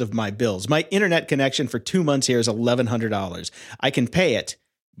cost of my bills. My internet connection for 2 months here is $1,100. I can pay it,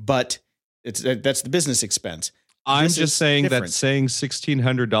 but that's the business expense. I'm just saying different. That saying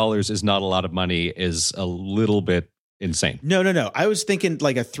 $1,600 is not a lot of money is a little bit insane. No. I was thinking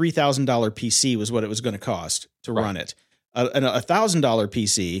like a $3,000 PC was what it was going to cost to run it. A $1,000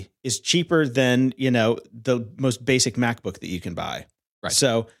 PC is cheaper than, the most basic MacBook that you can buy. Right.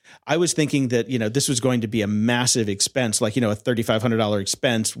 So I was thinking that, this was going to be a massive expense, like, a $3,500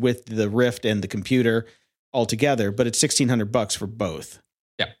 expense with the Rift and the computer altogether, but it's $1,600 for both.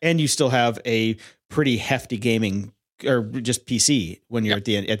 Yeah. And you still have a pretty hefty gaming or just PC when you're at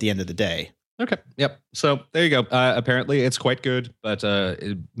the end of the day. Okay. Yep. So there you go. Apparently it's quite good, but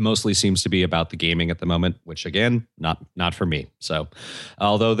it mostly seems to be about the gaming at the moment, which again, not for me. So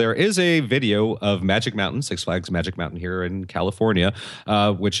although there is a video of Magic Mountain, Six Flags Magic Mountain here in California,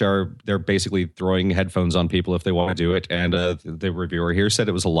 they're basically throwing headphones on people if they want to do it. And the reviewer here said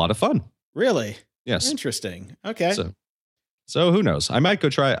it was a lot of fun. Really? Yes. Interesting. Okay. So who knows? I might go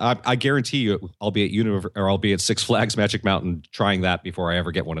try. I guarantee you, I'll be at Six Flags Magic Mountain trying that before I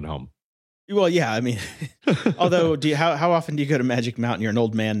ever get one at home. Well, yeah. I mean, although, how often do you go to Magic Mountain? You're an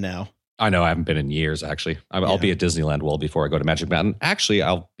old man now. I know. I haven't been in years. Actually, I'll be at Disneyland well before I go to Magic Mountain. Actually,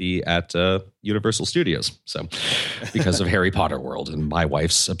 I'll be at Universal Studios. So, because of Harry Potter World and my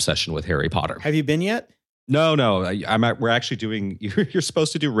wife's obsession with Harry Potter. Have you been yet? No. We're actually doing. You're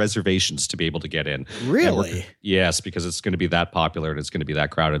supposed to do reservations to be able to get in. Really? Yes, because it's going to be that popular and it's going to be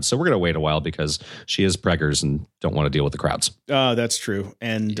that crowded. So we're going to wait a while because she is preggers and don't want to deal with the crowds. Oh, that's true.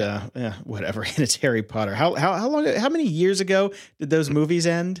 And whatever. And it's Harry Potter. How long? How many years ago did those movies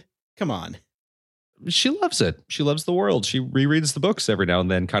end? Come on. She loves it. She loves the world. She rereads the books every now and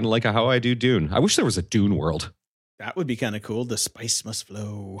then, kind of like how I do Dune. I wish there was a Dune world. That would be kind of cool. The spice must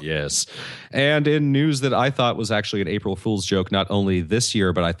flow. Yes. And in news that I thought was actually an April Fool's joke, not only this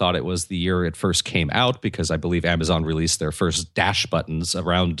year, but I thought it was the year it first came out because I believe Amazon released their first Dash buttons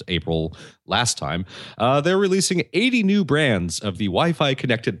around April last time. They're releasing 80 new brands of the Wi-Fi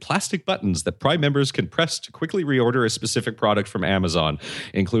connected plastic buttons that Prime members can press to quickly reorder a specific product from Amazon,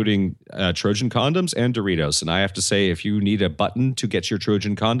 including Trojan condoms and Doritos. And I have to say, if you need a button to get your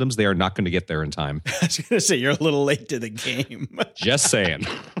Trojan condoms, they are not going to get there in time. I was going to say, you're a little late late to the game. Just saying.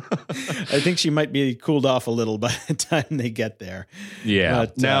 I think she might be cooled off a little by the time they get there. Yeah.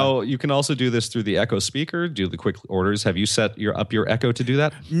 But, now, you can also do this through the Echo speaker, do the quick orders. Have you set up your Echo to do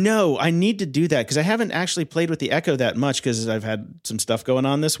that? No, I need to do that because I haven't actually played with the Echo that much because I've had some stuff going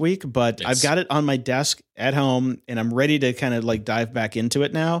on this week. But I've got it on my desk at home, and I'm ready to kind of like dive back into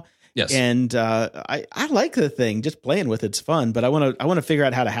it now. Yes. And I like the thing. Just playing with it's fun, but I want to figure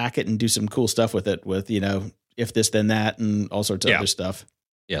out how to hack it and do some cool stuff with it. With if this then that and all sorts of other stuff.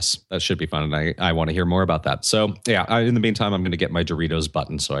 Yes, that should be fun, and I want to hear more about that. So yeah, in the meantime, I'm going to get my Doritos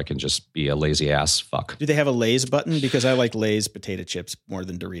button so I can just be a lazy ass fuck. Do they have a Lay's button? Because I like Lay's potato chips more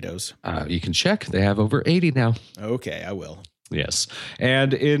than Doritos. You can check. They have over 80 now. Okay, I will. Yes.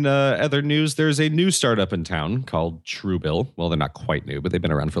 And in other news, there's a new startup in town called Truebill. Well, they're not quite new, but they've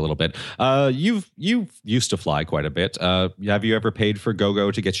been around for a little bit. You've used to fly quite a bit. Have you ever paid for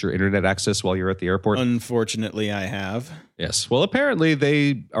GoGo to get your internet access while you're at the airport? Unfortunately, I have. Yes. Well, apparently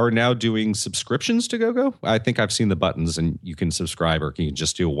they are now doing subscriptions to GoGo. I think I've seen the buttons, and you can subscribe or you can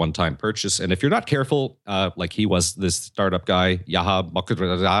just do a one-time purchase. And if you're not careful, like he was, this startup guy, Yaha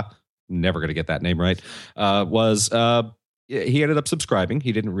Makudrada, never going to get that name right, he ended up subscribing.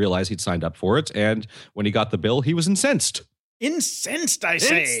 He didn't realize he'd signed up for it. And when he got the bill, he was incensed. Incensed, I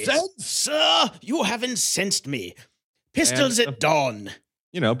say. Incensed? Sir, you have incensed me. Pistols at dawn.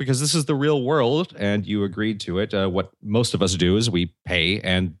 Because this is the real world and you agreed to it. What most of us do is we pay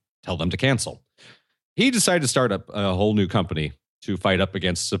and tell them to cancel. He decided to start up a whole new company to fight up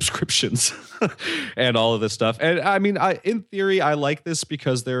against subscriptions and all of this stuff. And I mean, in theory, I like this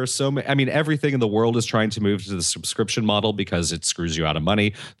because there are so many, everything in the world is trying to move to the subscription model because it screws you out of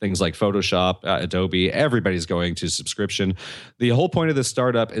money. Things like Photoshop, Adobe, everybody's going to subscription. The whole point of this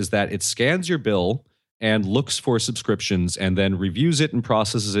startup is that it scans your bill and looks for subscriptions and then reviews it and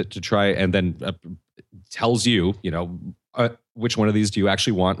processes it to try and then tells you, which one of these do you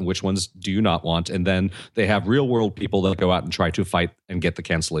actually want and which ones do you not want? And then they have real world people that go out and try to fight and get the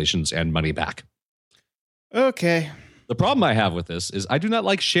cancellations and money back. Okay. The problem I have with this is I do not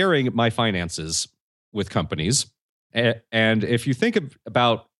like sharing my finances with companies. And if you think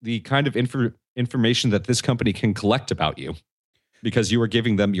about the kind of information that this company can collect about you, because you are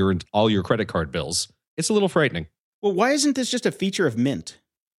giving them all your credit card bills, it's a little frightening. Well, why isn't this just a feature of Mint?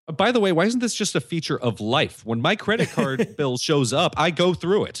 By the way, why isn't this just a feature of life? When my credit card bill shows up, I go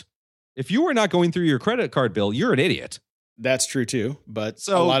through it. If you are not going through your credit card bill, you're an idiot. That's true too, but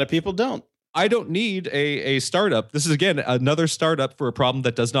a lot of people don't. I don't need a startup. This is, again, another startup for a problem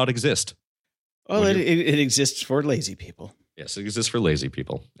that does not exist. Well, it exists for lazy people. Yes, it exists for lazy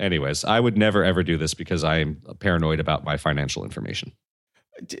people. Anyways, I would never, ever do this because I am paranoid about my financial information.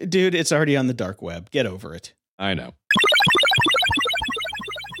 Dude, it's already on the dark web. Get over it. I know.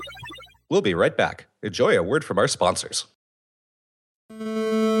 We'll be right back. Enjoy a word from our sponsors.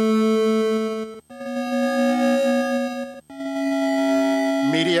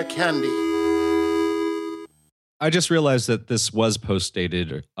 Media Candy. I just realized that this was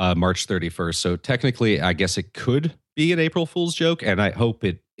post-dated March 31st, so technically I guess it could be an April Fool's joke, and I hope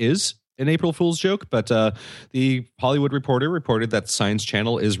it is an April Fool's joke, but the Hollywood Reporter reported that Science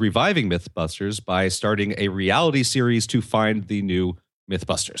Channel is reviving Mythbusters by starting a reality series to find the new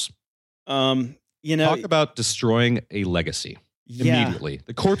Mythbusters. Talk about destroying a legacy. Immediately.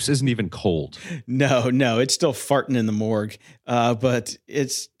 The corpse isn't even cold. No, it's still farting in the morgue. But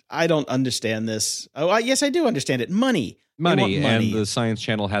I don't understand this. Oh, yes, I do understand it. Money. And the Science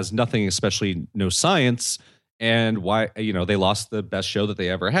Channel has nothing, especially no science. And why, they lost the best show that they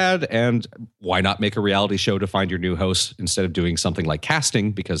ever had. And why not make a reality show to find your new host instead of doing something like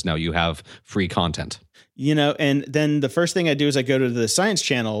casting? Because now you have free content. And then the first thing I do is I go to the Science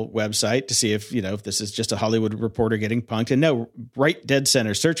Channel website to see if this is just a Hollywood Reporter getting punked. And no, right dead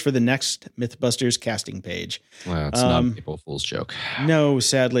center, search for the next Mythbusters casting page. Well, it's not an April Fool's joke. No,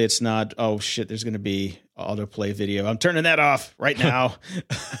 sadly it's not. Oh shit, there's going to be autoplay video. I'm turning that off right now.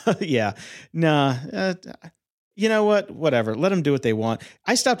 Yeah. Nah. You know what? Whatever. Let them do what they want.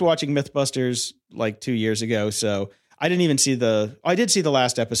 I stopped watching Mythbusters like 2 years ago, so I didn't even see I did see the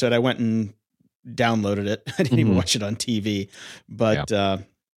last episode. I went and downloaded it. I didn't even watch it on TV, but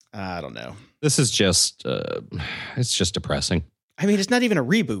I don't know. This is just, it's just depressing. I mean, it's not even a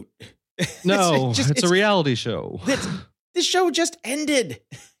reboot. No, it's a reality show. This show just ended.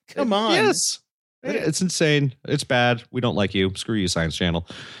 Come on. Yes. It's insane. It's bad. We don't like you. Screw you, Science Channel.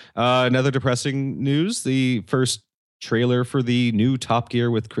 Another depressing news. The first trailer for the new Top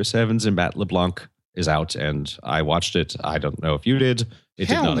Gear with Chris Evans and Matt LeBlanc is out, and I watched it. I don't know if you did. It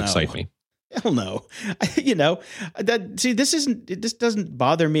did not excite me. Hell no. This doesn't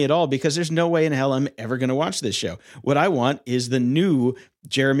bother me at all because there's no way in hell I'm ever going to watch this show. What I want is the new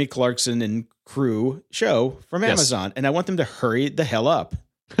Jeremy Clarkson and crew show from Amazon, and I want them to hurry the hell up.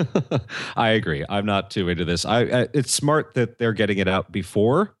 I agree. I'm not too into this. It's smart that they're getting it out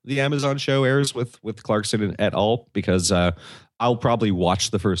before the Amazon show airs with Clarkson et al. Because I'll probably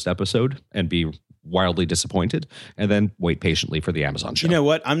watch the first episode and be wildly disappointed, and then wait patiently for the Amazon show. You know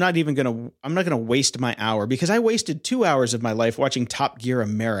what? I'm not gonna waste my hour because I wasted 2 hours of my life watching Top Gear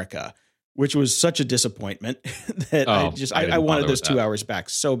America, which was such a disappointment that I wanted those 2 hours back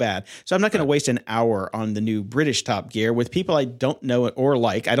so bad. So I'm not going to waste an hour on the new British Top Gear with people I don't know or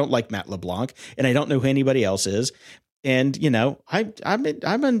like. I don't like Matt LeBlanc, and I don't know who anybody else is. And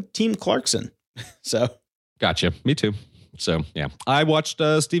I'm on Team Clarkson. So gotcha. Me too. So yeah, I watched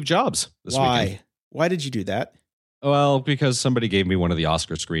Steve Jobs this weekend. Why did you do that? Well, because somebody gave me one of the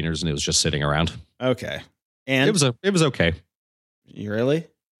Oscar screeners, and it was just sitting around. Okay, and it was okay. You really?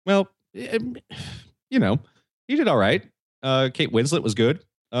 Well, he did all right. Kate Winslet was good.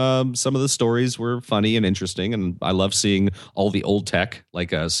 Some of the stories were funny and interesting, and I love seeing all the old tech,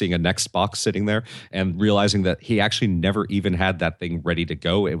 like seeing a Next box sitting there and realizing that he actually never even had that thing ready to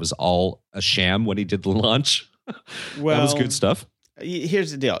go. It was all a sham when he did the launch. Well, that was good stuff.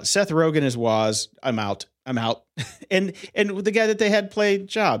 Here's the deal. Seth Rogen is Woz. I'm out. and the guy that they had play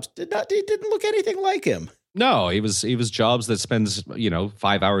Jobs didn't look anything like him. No, he was Jobs that spends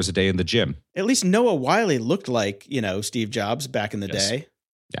 5 hours a day in the gym. At least Noah Wyle looked like Steve Jobs back in the day.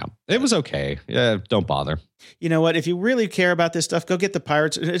 Yeah, it was okay. Yeah, don't bother. You know what? If you really care about this stuff, go get the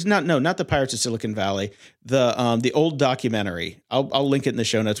Pirates. It's not the Pirates of Silicon Valley. The old documentary. I'll link it in the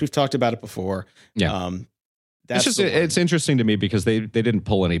show notes. We've talked about it before. Yeah. It's interesting to me because they didn't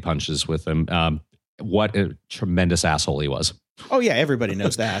pull any punches with him. What a tremendous asshole he was. Oh yeah, everybody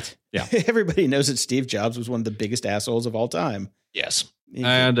knows that. Yeah, everybody knows that Steve Jobs was one of the biggest assholes of all time. Yes,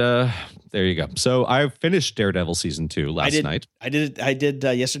 and there you go. So I finished Daredevil season 2 last night. I did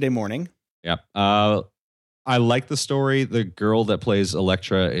yesterday morning. Yeah. I like the story. The girl that plays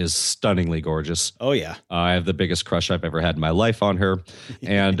Elektra is stunningly gorgeous. Oh yeah, I have the biggest crush I've ever had in my life on her.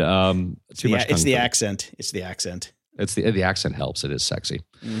 And it's the accent. It's the accent. It's the accent helps. It is sexy.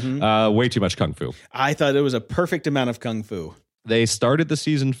 Mm-hmm. Way too much kung fu. I thought it was a perfect amount of kung fu. They started the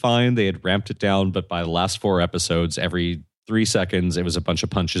season fine. They had ramped it down, but by the last 4 episodes, every 3 seconds, it was a bunch of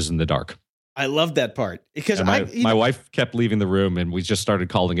punches in the dark. I loved that part because my wife kept leaving the room, and we just started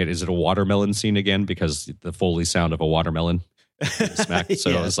calling it, is it a watermelon scene again? Because the Foley sound of a watermelon smack.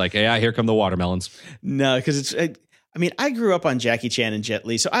 So I was like, yeah, here come the watermelons. No, because I grew up on Jackie Chan and Jet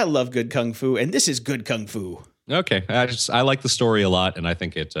Li, so I love good kung fu, and this is good kung fu. Okay. I like the story a lot, and I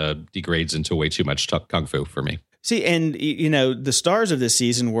think it degrades into way too much kung fu for me. See, and the stars of this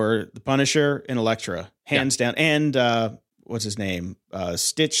season were The Punisher and Elektra, hands down, and what's his name?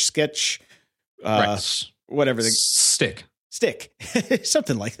 Sketch. Whatever Stick,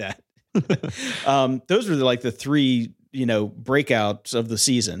 something like that. Those were like the 3, breakouts of the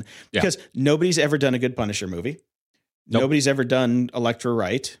season because nobody's ever done a good Punisher movie. Nope. Nobody's ever done Elektra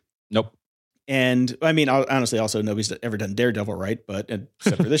right. Nope. And honestly, also nobody's ever done Daredevil right, but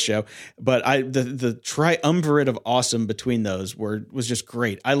except for this show. But the triumvirate of awesome between those was just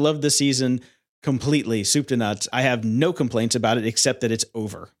great. I love the season completely, soup to nuts. I have no complaints about it except that it's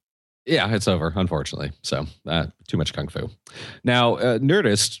over. Yeah, it's over, unfortunately. So too much kung fu. Now,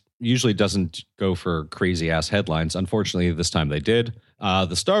 Nerdist usually doesn't go for crazy ass headlines. Unfortunately, this time they did.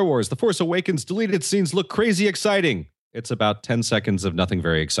 The Star Wars The Force Awakens deleted scenes look crazy exciting. It's about 10 seconds of nothing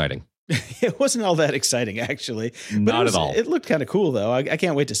very exciting. It wasn't all that exciting, actually. Not at all. It looked kind of cool, though. I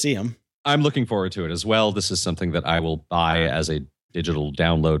can't wait to see them. I'm looking forward to it as well. This is something that I will buy as a digital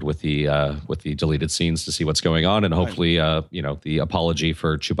download with the deleted scenes to see what's going on, and hopefully, the apology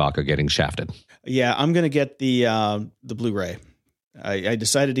for Chewbacca getting shafted. Yeah, I'm gonna get the Blu-ray. I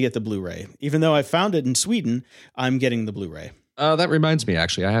decided to get the Blu-ray, even though I found it in Sweden. I'm getting the Blu-ray. That reminds me,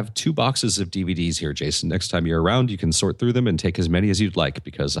 actually, I have 2 boxes of DVDs here, Jason. Next time you're around, you can sort through them and take as many as you'd like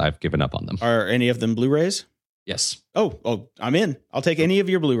because I've given up on them. Are any of them Blu-rays? Yes. Oh, I'm in. I'll take any of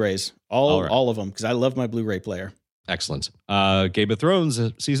your Blu-rays, all of them, because I love my Blu-ray player. Excellent. Game of Thrones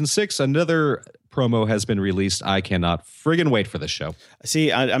season 6, another promo has been released. I cannot friggin' wait for this show.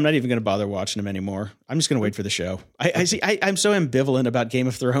 See, I'm not even going to bother watching them anymore. I'm just going to wait for the show. I'm so ambivalent about Game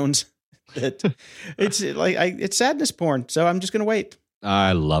of Thrones that it's sadness porn. So I'm just going to wait.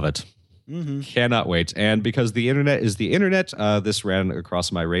 I love it. Cannot wait. And because the internet is the internet, this ran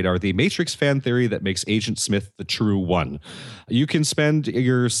across my radar. The Matrix fan theory that makes Agent Smith the true one. You can spend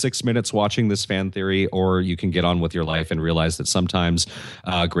your 6 minutes watching this fan theory, or you can get on with your life and realize that sometimes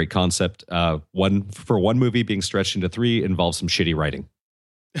great concept. One movie being stretched into 3 involves some shitty writing.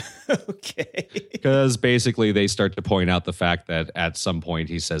 Okay. Because basically they start to point out the fact that at some point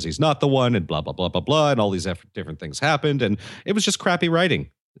he says he's not the one and blah, blah, blah, blah, blah. And all these different things happened. And it was just crappy writing.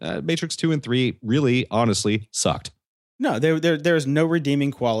 Matrix 2 and 3 really, honestly, sucked. No, there's no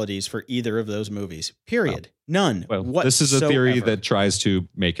redeeming qualities for either of those movies. Period. None. Well, whatsoever. This is a theory that tries to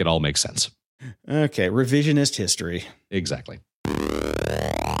make it all make sense. Okay, revisionist history. Exactly. Moron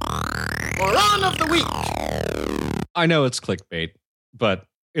of the week. I know it's clickbait, but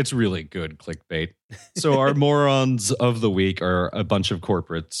it's really good clickbait. So our morons of the week are a bunch of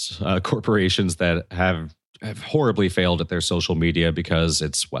corporations that have horribly failed at their social media, because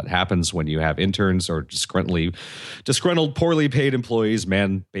it's what happens when you have interns or disgruntled, poorly paid employees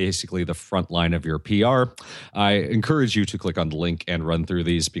man basically the front line of your PR. I encourage you to click on the link and run through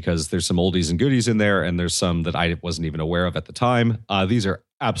these, because there's some oldies and goodies in there, and there's some that I wasn't even aware of at the time. These are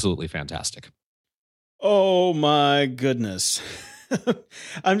absolutely fantastic. Oh my goodness.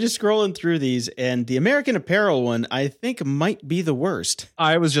 I'm just scrolling through these, and the American Apparel one I think might be the worst.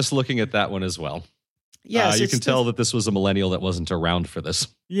 I was just looking at that one as well. Yes, you can tell that this was a millennial that wasn't around for this.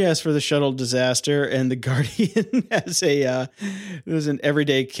 Yes, for the shuttle disaster, and the Guardian has there's an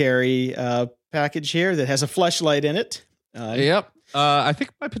everyday carry package here that has a fleshlight in it. Yep. I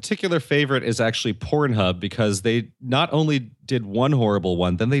think my particular favorite is actually Pornhub, because they not only did one horrible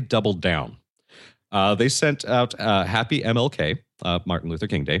one, then they doubled down. They sent out Happy MLK, Martin Luther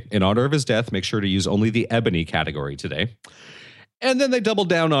King Day. In honor of his death, make sure to use only the ebony category today. And then they doubled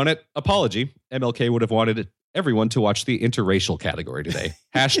down on it. Apology. MLK would have wanted everyone to watch the interracial category today.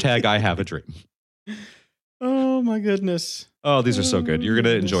 Hashtag I have a dream. Oh, my goodness. Oh, these are so good. You're going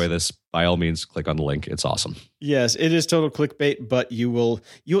to enjoy this. By all means, click on the link. It's awesome. Yes, it is total clickbait, but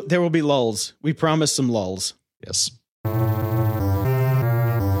there will be lulls. We promise some lulls. Yes.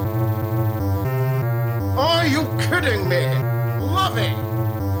 Are you kidding me? Loving.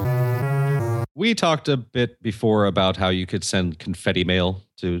 We talked a bit before about how you could send confetti mail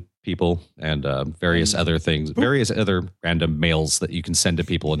to people and various other things, various other random mails that you can send to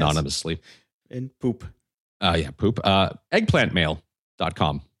people anonymously. And poop. Poop.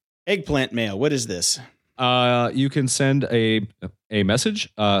 Eggplantmail.com. Eggplant mail. What is this? You can send a message.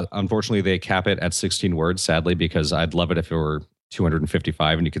 Unfortunately, they cap it at 16 words, sadly, because I'd love it if it were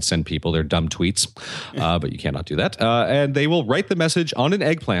 255 and you could send people their dumb tweets, but you cannot do that. And they will write the message on an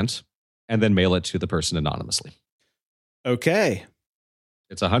eggplant and then mail it to the person anonymously. Okay.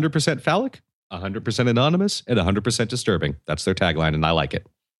 It's 100% phallic, 100% anonymous, and 100% disturbing. That's their tagline, and I like it.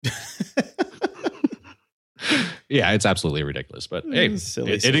 Yeah, it's absolutely ridiculous, but hey,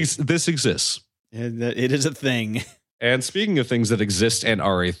 this exists. It is a thing. And speaking of things that exist and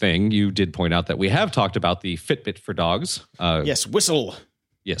are a thing, you did point out that we have talked about the Fitbit for dogs. Yes, Whistle.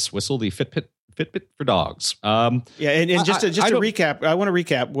 Yes, Whistle, the Fitbit for dogs. And just to recap, I want to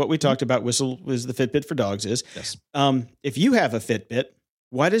recap what we talked about. Whistle is the Fitbit for dogs is. Yes. If you have a Fitbit,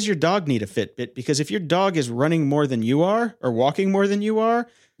 why does your dog need a Fitbit? Because if your dog is running more than you are or walking more than you are,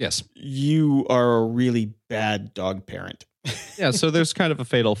 yes, you are a really bad dog parent. Yeah, so there's kind of a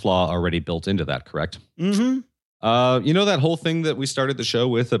fatal flaw already built into that, correct? Mm-hmm. That whole thing that we started the show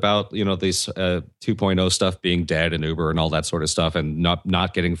with about, these 2.0 stuff being dead and Uber and all that sort of stuff and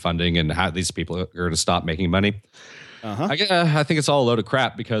not getting funding and how these people are going to stop making money. Uh-huh. I think it's all a load of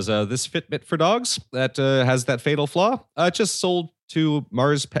crap because this Fitbit for dogs that has that fatal flaw just sold to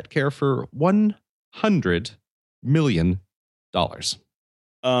Mars Pet Care for $100 million.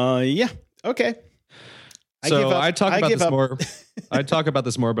 Yeah. Okay. So I talk about this more. I talk about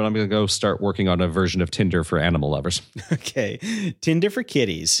this more, but I'm going to go start working on a version of Tinder for animal lovers. Okay, Tinder for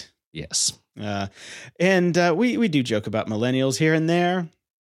kitties. Yes, and we do joke about millennials here and there, a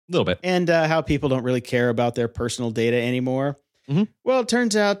little bit, and how people don't really care about their personal data anymore. Mm-hmm. Well, it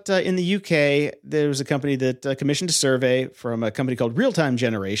turns out in the UK, there was a company that commissioned a survey from a company called Real Time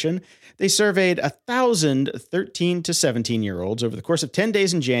Generation. They surveyed 1,000 13 to 17-year-olds over the course of 10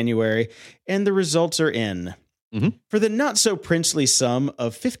 days in January, and the results are in. Mm-hmm. For the not-so-princely sum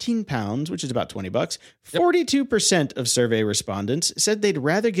of £15, which is about $20, 42% of survey respondents said they'd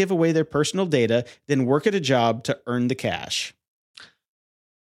rather give away their personal data than work at a job to earn the cash.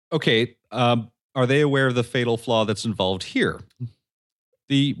 Okay, are they aware of the fatal flaw that's involved here?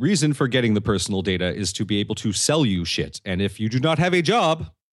 The reason for getting the personal data is to be able to sell you shit. And if you do not have a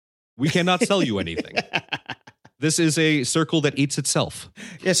job, we cannot sell you anything. This is a circle that eats itself.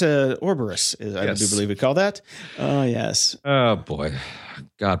 Yes, Ouroboros, I do believe we call that. Oh, yes. Oh, boy.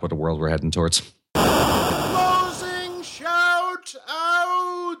 God, what a world we're heading towards. Closing shout-outs!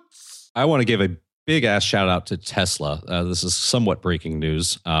 I want to give a big-ass shout-out to Tesla. This is somewhat breaking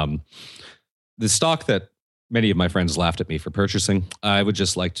news. The stock that many of my friends laughed at me for purchasing, I would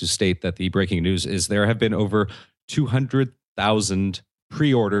just like to state that the breaking news is there have been over 200,000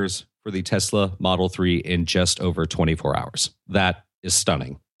 pre-orders for the Tesla Model 3 in just over 24 hours. That is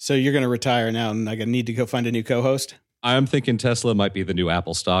stunning. So you're going to retire now and I need to go find a new co-host? I'm thinking Tesla might be the new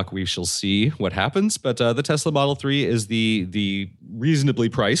Apple stock. We shall see what happens. But the Tesla Model 3 is the reasonably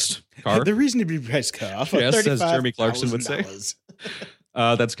priced car. The reasonably priced car. Yes, as Jeremy Clarkson would say.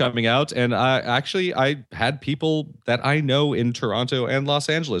 That's coming out. And I had people that I know in Toronto and Los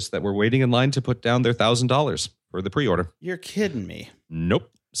Angeles that were waiting in line to put down their $1,000 for the pre-order. You're kidding me. Nope.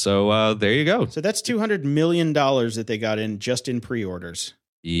 So there you go. So that's $200 million that they got in just in pre-orders.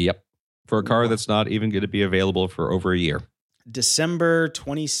 Yep. For a car that's not even going to be available for over a year. December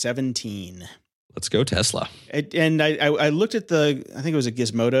 2017. Let's go Tesla. And I looked at I think it was a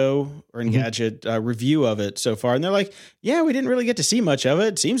Gizmodo or Engadget review of it so far. And they're like, yeah, we didn't really get to see much of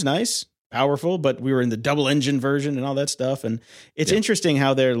it. Seems nice, powerful, but we were in the double engine version and all that stuff. And it's interesting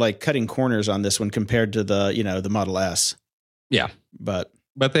how they're like cutting corners on this one compared to the Model S. Yeah. But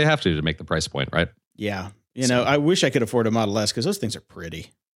they have to make the price point, right? Yeah. I wish I could afford a Model S because those things are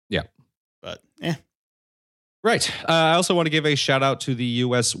pretty. Yeah. But, Right. I also want to give a shout out to the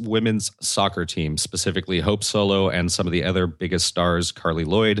U.S. women's soccer team, specifically Hope Solo and some of the other biggest stars, Carly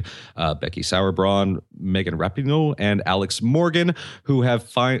Lloyd, Becky Sauerbrunn, Megan Rapinoe, and Alex Morgan, who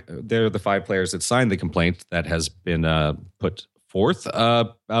they're the 5 players that signed the complaint that has been put forth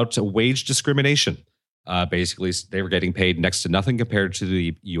about wage discrimination. Basically, they were getting paid next to nothing compared to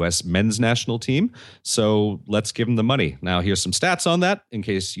the U.S. men's national team. So let's give them the money. Now, here's some stats on that in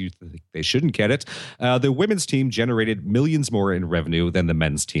case you think they shouldn't get it. The women's team generated millions more in revenue than the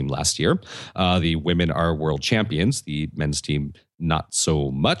men's team last year. The women are world champions. The men's team, not so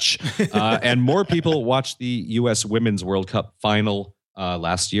much. And more people watched the U.S. Women's World Cup final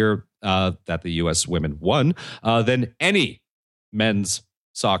last year that the U.S. women won than any men's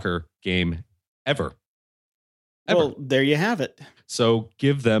soccer game ever. Well, there you have it. So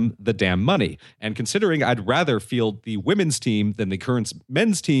give them the damn money. And considering I'd rather field the women's team than the current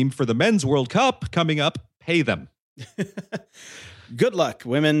men's team for the Men's World Cup coming up, pay them. Good luck,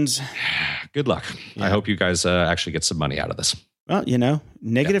 women's. Good luck. Yeah. I hope you guys actually get some money out of this. Well,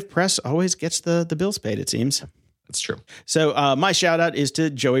 negative press always gets the bills paid, it seems. That's true. So my shout out is to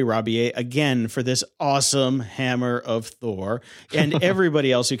Joey Rabier again for this awesome Hammer of Thor and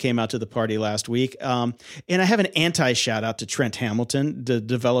everybody else who came out to the party last week. And I have an anti shout out to Trent Hamilton, the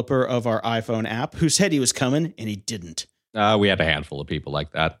developer of our iPhone app, who said he was coming and he didn't. We had a handful of people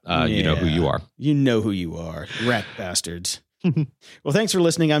like that. You know who you are. You know who you are. Rat bastards. Well, thanks for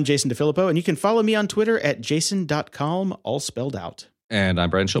listening. I'm Jason DeFilippo, and you can follow me on Twitter at jason.com, all spelled out. And I'm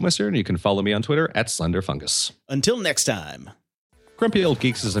Brian Schulmeister, and you can follow me on Twitter at SlenderFungus. Until next time. Grumpy Old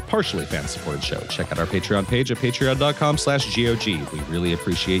Geeks is a partially fan-supported show. Check out our Patreon page at patreon.com/GOG. We really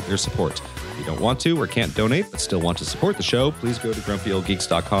appreciate your support. If you don't want to or can't donate but still want to support the show, please go to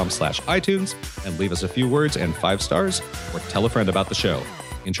grumpyoldgeeks.com/iTunes and leave us a few words and 5 stars, or tell a friend about the show.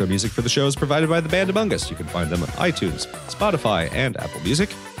 Intro music for the show is provided by the band Among Us. You can find them on iTunes, Spotify, and Apple Music,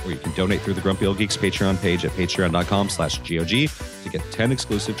 or you can donate through the Grumpy Old Geeks Patreon page at patreon.com/GOG to get 10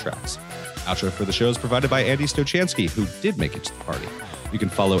 exclusive tracks. Outro for the show is provided by Andy Stochansky, who did make it to the party. You can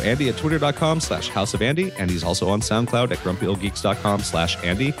follow Andy at twitter.com/houseofandy, and he's also on SoundCloud at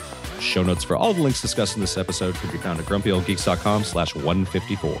grumpyoldgeeks.com/Andy. Show notes for all the links discussed in this episode can be found at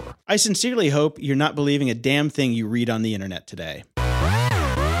grumpyoldgeeks.com/154. I sincerely hope you're not believing a damn thing you read on the internet today.